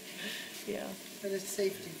 unfortunately. Yeah. But it's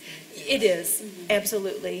safety. It is,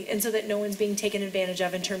 absolutely, and so that no one's being taken advantage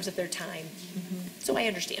of in terms of their time. So I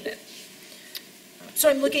understand it. So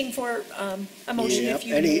I'm looking for a motion if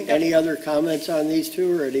you. Any other comments on these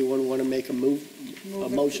two, or anyone want to make a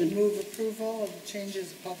motion? Move approval of the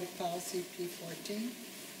changes of public policy P14.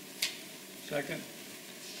 Second?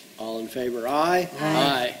 All in favor, aye?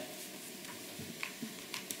 Aye.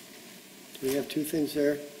 Do we have two things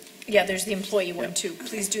there? Yeah, there's the employee one too.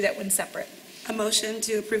 Please do that one separate. A motion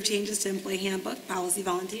to approve changes to employee handbook, policy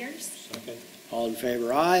volunteers. Second. All in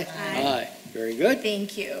favor, aye? Aye. Very good.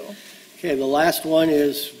 Thank you. Okay, the last one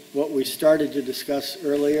is what we started to discuss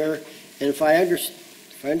earlier. And if I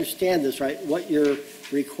understand this right, what you're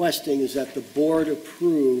requesting is that the board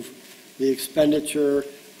approve the expenditure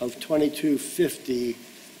of $2250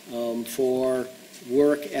 for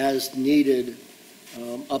work as needed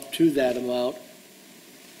up to that amount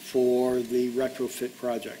for the retrofit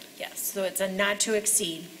project. Yes, so it's a not to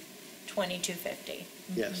exceed 2250.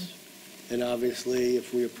 Yes. And obviously,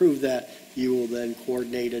 if we approve that, you will then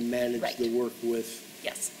coordinate and manage Right. the work with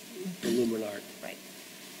Yes, the Luminard. right.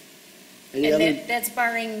 Any And other? that's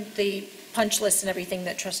barring the punch list and everything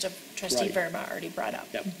that trustee Right. Verma already brought up.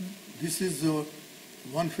 Yep. This is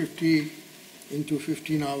 150 into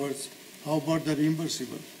 15 hours. How about the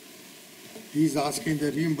reimbursable? He's asking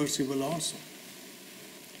the reimbursable also.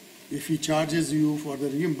 If he charges you for the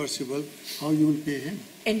reimbursable, how you will pay him?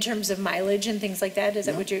 In terms of mileage and things like that, is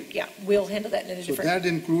that Yeah. what yeah, we'll handle that in a So different. that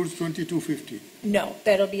includes 2250, No,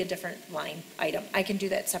 that'll be a different line item. I can do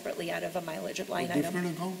that separately out of a mileage a line item.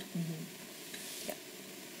 different account?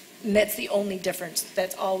 And that's the only difference.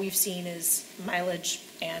 That's all we've seen is mileage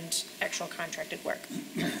and actual contracted work.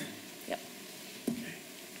 Yep.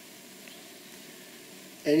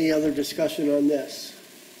 Any other discussion on this?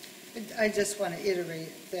 I just want to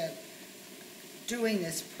iterate that doing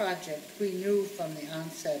this project, we knew from the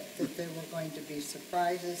onset that there were going to be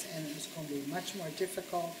surprises, and it was going to be much more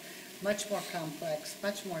difficult, much more complex,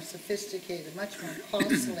 much more sophisticated, much more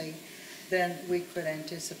costly than we could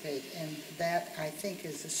anticipate. And that, I think,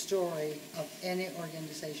 is the story of any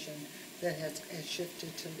organization that has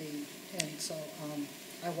shifted to lead. And so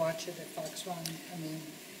I watch it at Fox Run. I mean,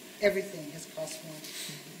 everything has cost more.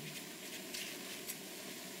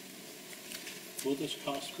 Will this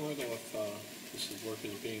cost more though if this is work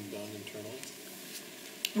is being done internally?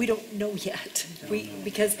 We don't know yet.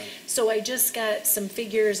 Because, so I just got some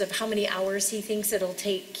figures of how many hours he thinks it'll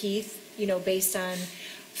take Keith, based on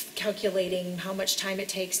calculating how much time it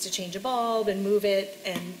takes to change a bulb and move it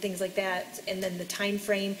and things like that. And then the time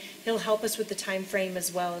frame, he'll help us with the time frame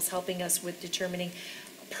as well as helping us with determining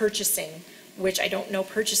purchasing, which I don't know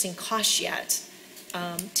purchasing costs yet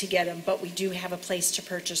to get them, but we do have a place to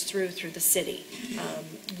purchase through the city.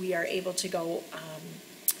 We are able to go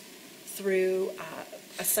through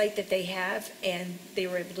a site that they have, and they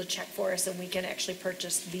were able to check for us, and we can actually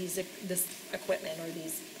purchase this equipment or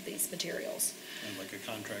these materials. Like a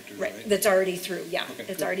contractor, Right, that's already through, yeah. Okay,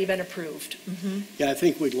 It's good. already been approved. Mhm. Yeah, I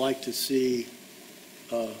think we'd like to see,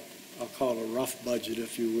 I'll call it a rough budget,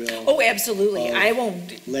 if you will. Oh, absolutely. Of I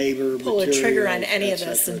won't labor, pull a trigger on materials, any et of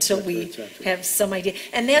this cetera, et until cetera, we et cetera. have some idea.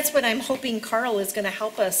 And that's what I'm hoping Carl is going to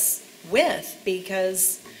help us with,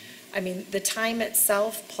 because I mean, the time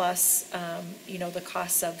itself plus, you know, the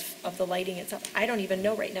costs of the lighting itself. I don't even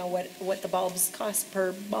know right now what the bulbs cost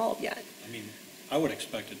per bulb yet. I mean, I would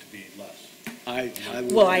expect it to be less.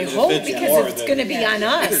 Well, I If hope it's because more it's than- gonna be on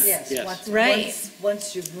us. Yes. Right.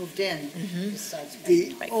 Once you've moved in, it starts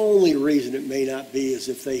The only reason it may not be is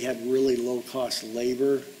if they had really low-cost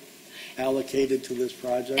labor allocated to this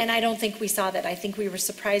project. And I don't think we saw that. I think we were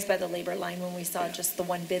surprised by the labor line when we saw just the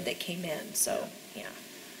one bid that came in, so, yeah.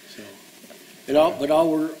 So, but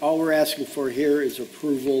all we're asking for here is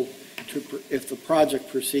approval to, if the project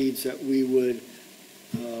proceeds, that we would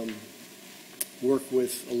work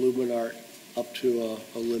with Illuminart up to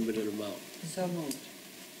a limited amount. So moved.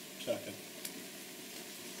 Second.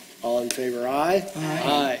 All in favor, aye?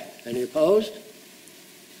 Aye. Any opposed?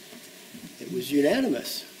 It was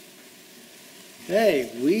unanimous.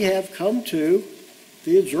 Okay, we have come to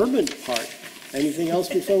the adjournment part. Anything else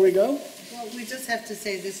before we go? Well, we just have to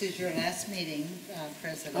say this is your last meeting,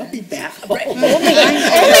 President. I'll be back. Of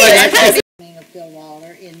Bill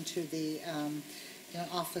Waller into the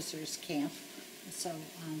officers' camp. So,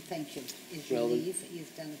 thank you. As you Well, leave,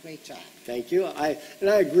 you've done a great job. Thank you. I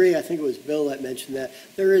agree. I think it was Bill that mentioned that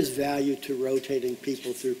there is value to rotating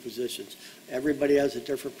people through positions. Everybody has a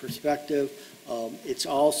different perspective. It's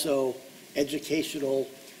also educational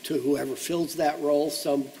to whoever fills that role,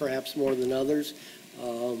 some perhaps more than others.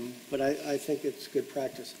 But I think it's good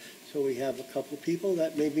practice. So we have a couple of people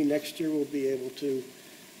that maybe next year will be able to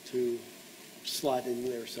slot in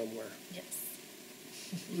there somewhere. Yes.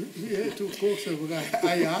 We had two folks,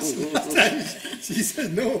 I asked last time, she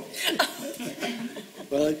said no.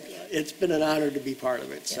 Well, it's been an honor to be part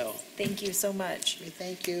of it, so. Thank you so much.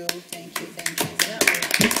 Thank you, thank you,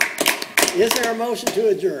 thank you. Is there a motion to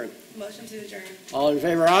adjourn? Motion to adjourn. All in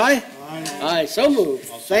favor, aye? Aye, so moved.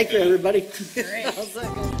 Thank you, everybody.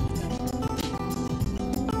 Great.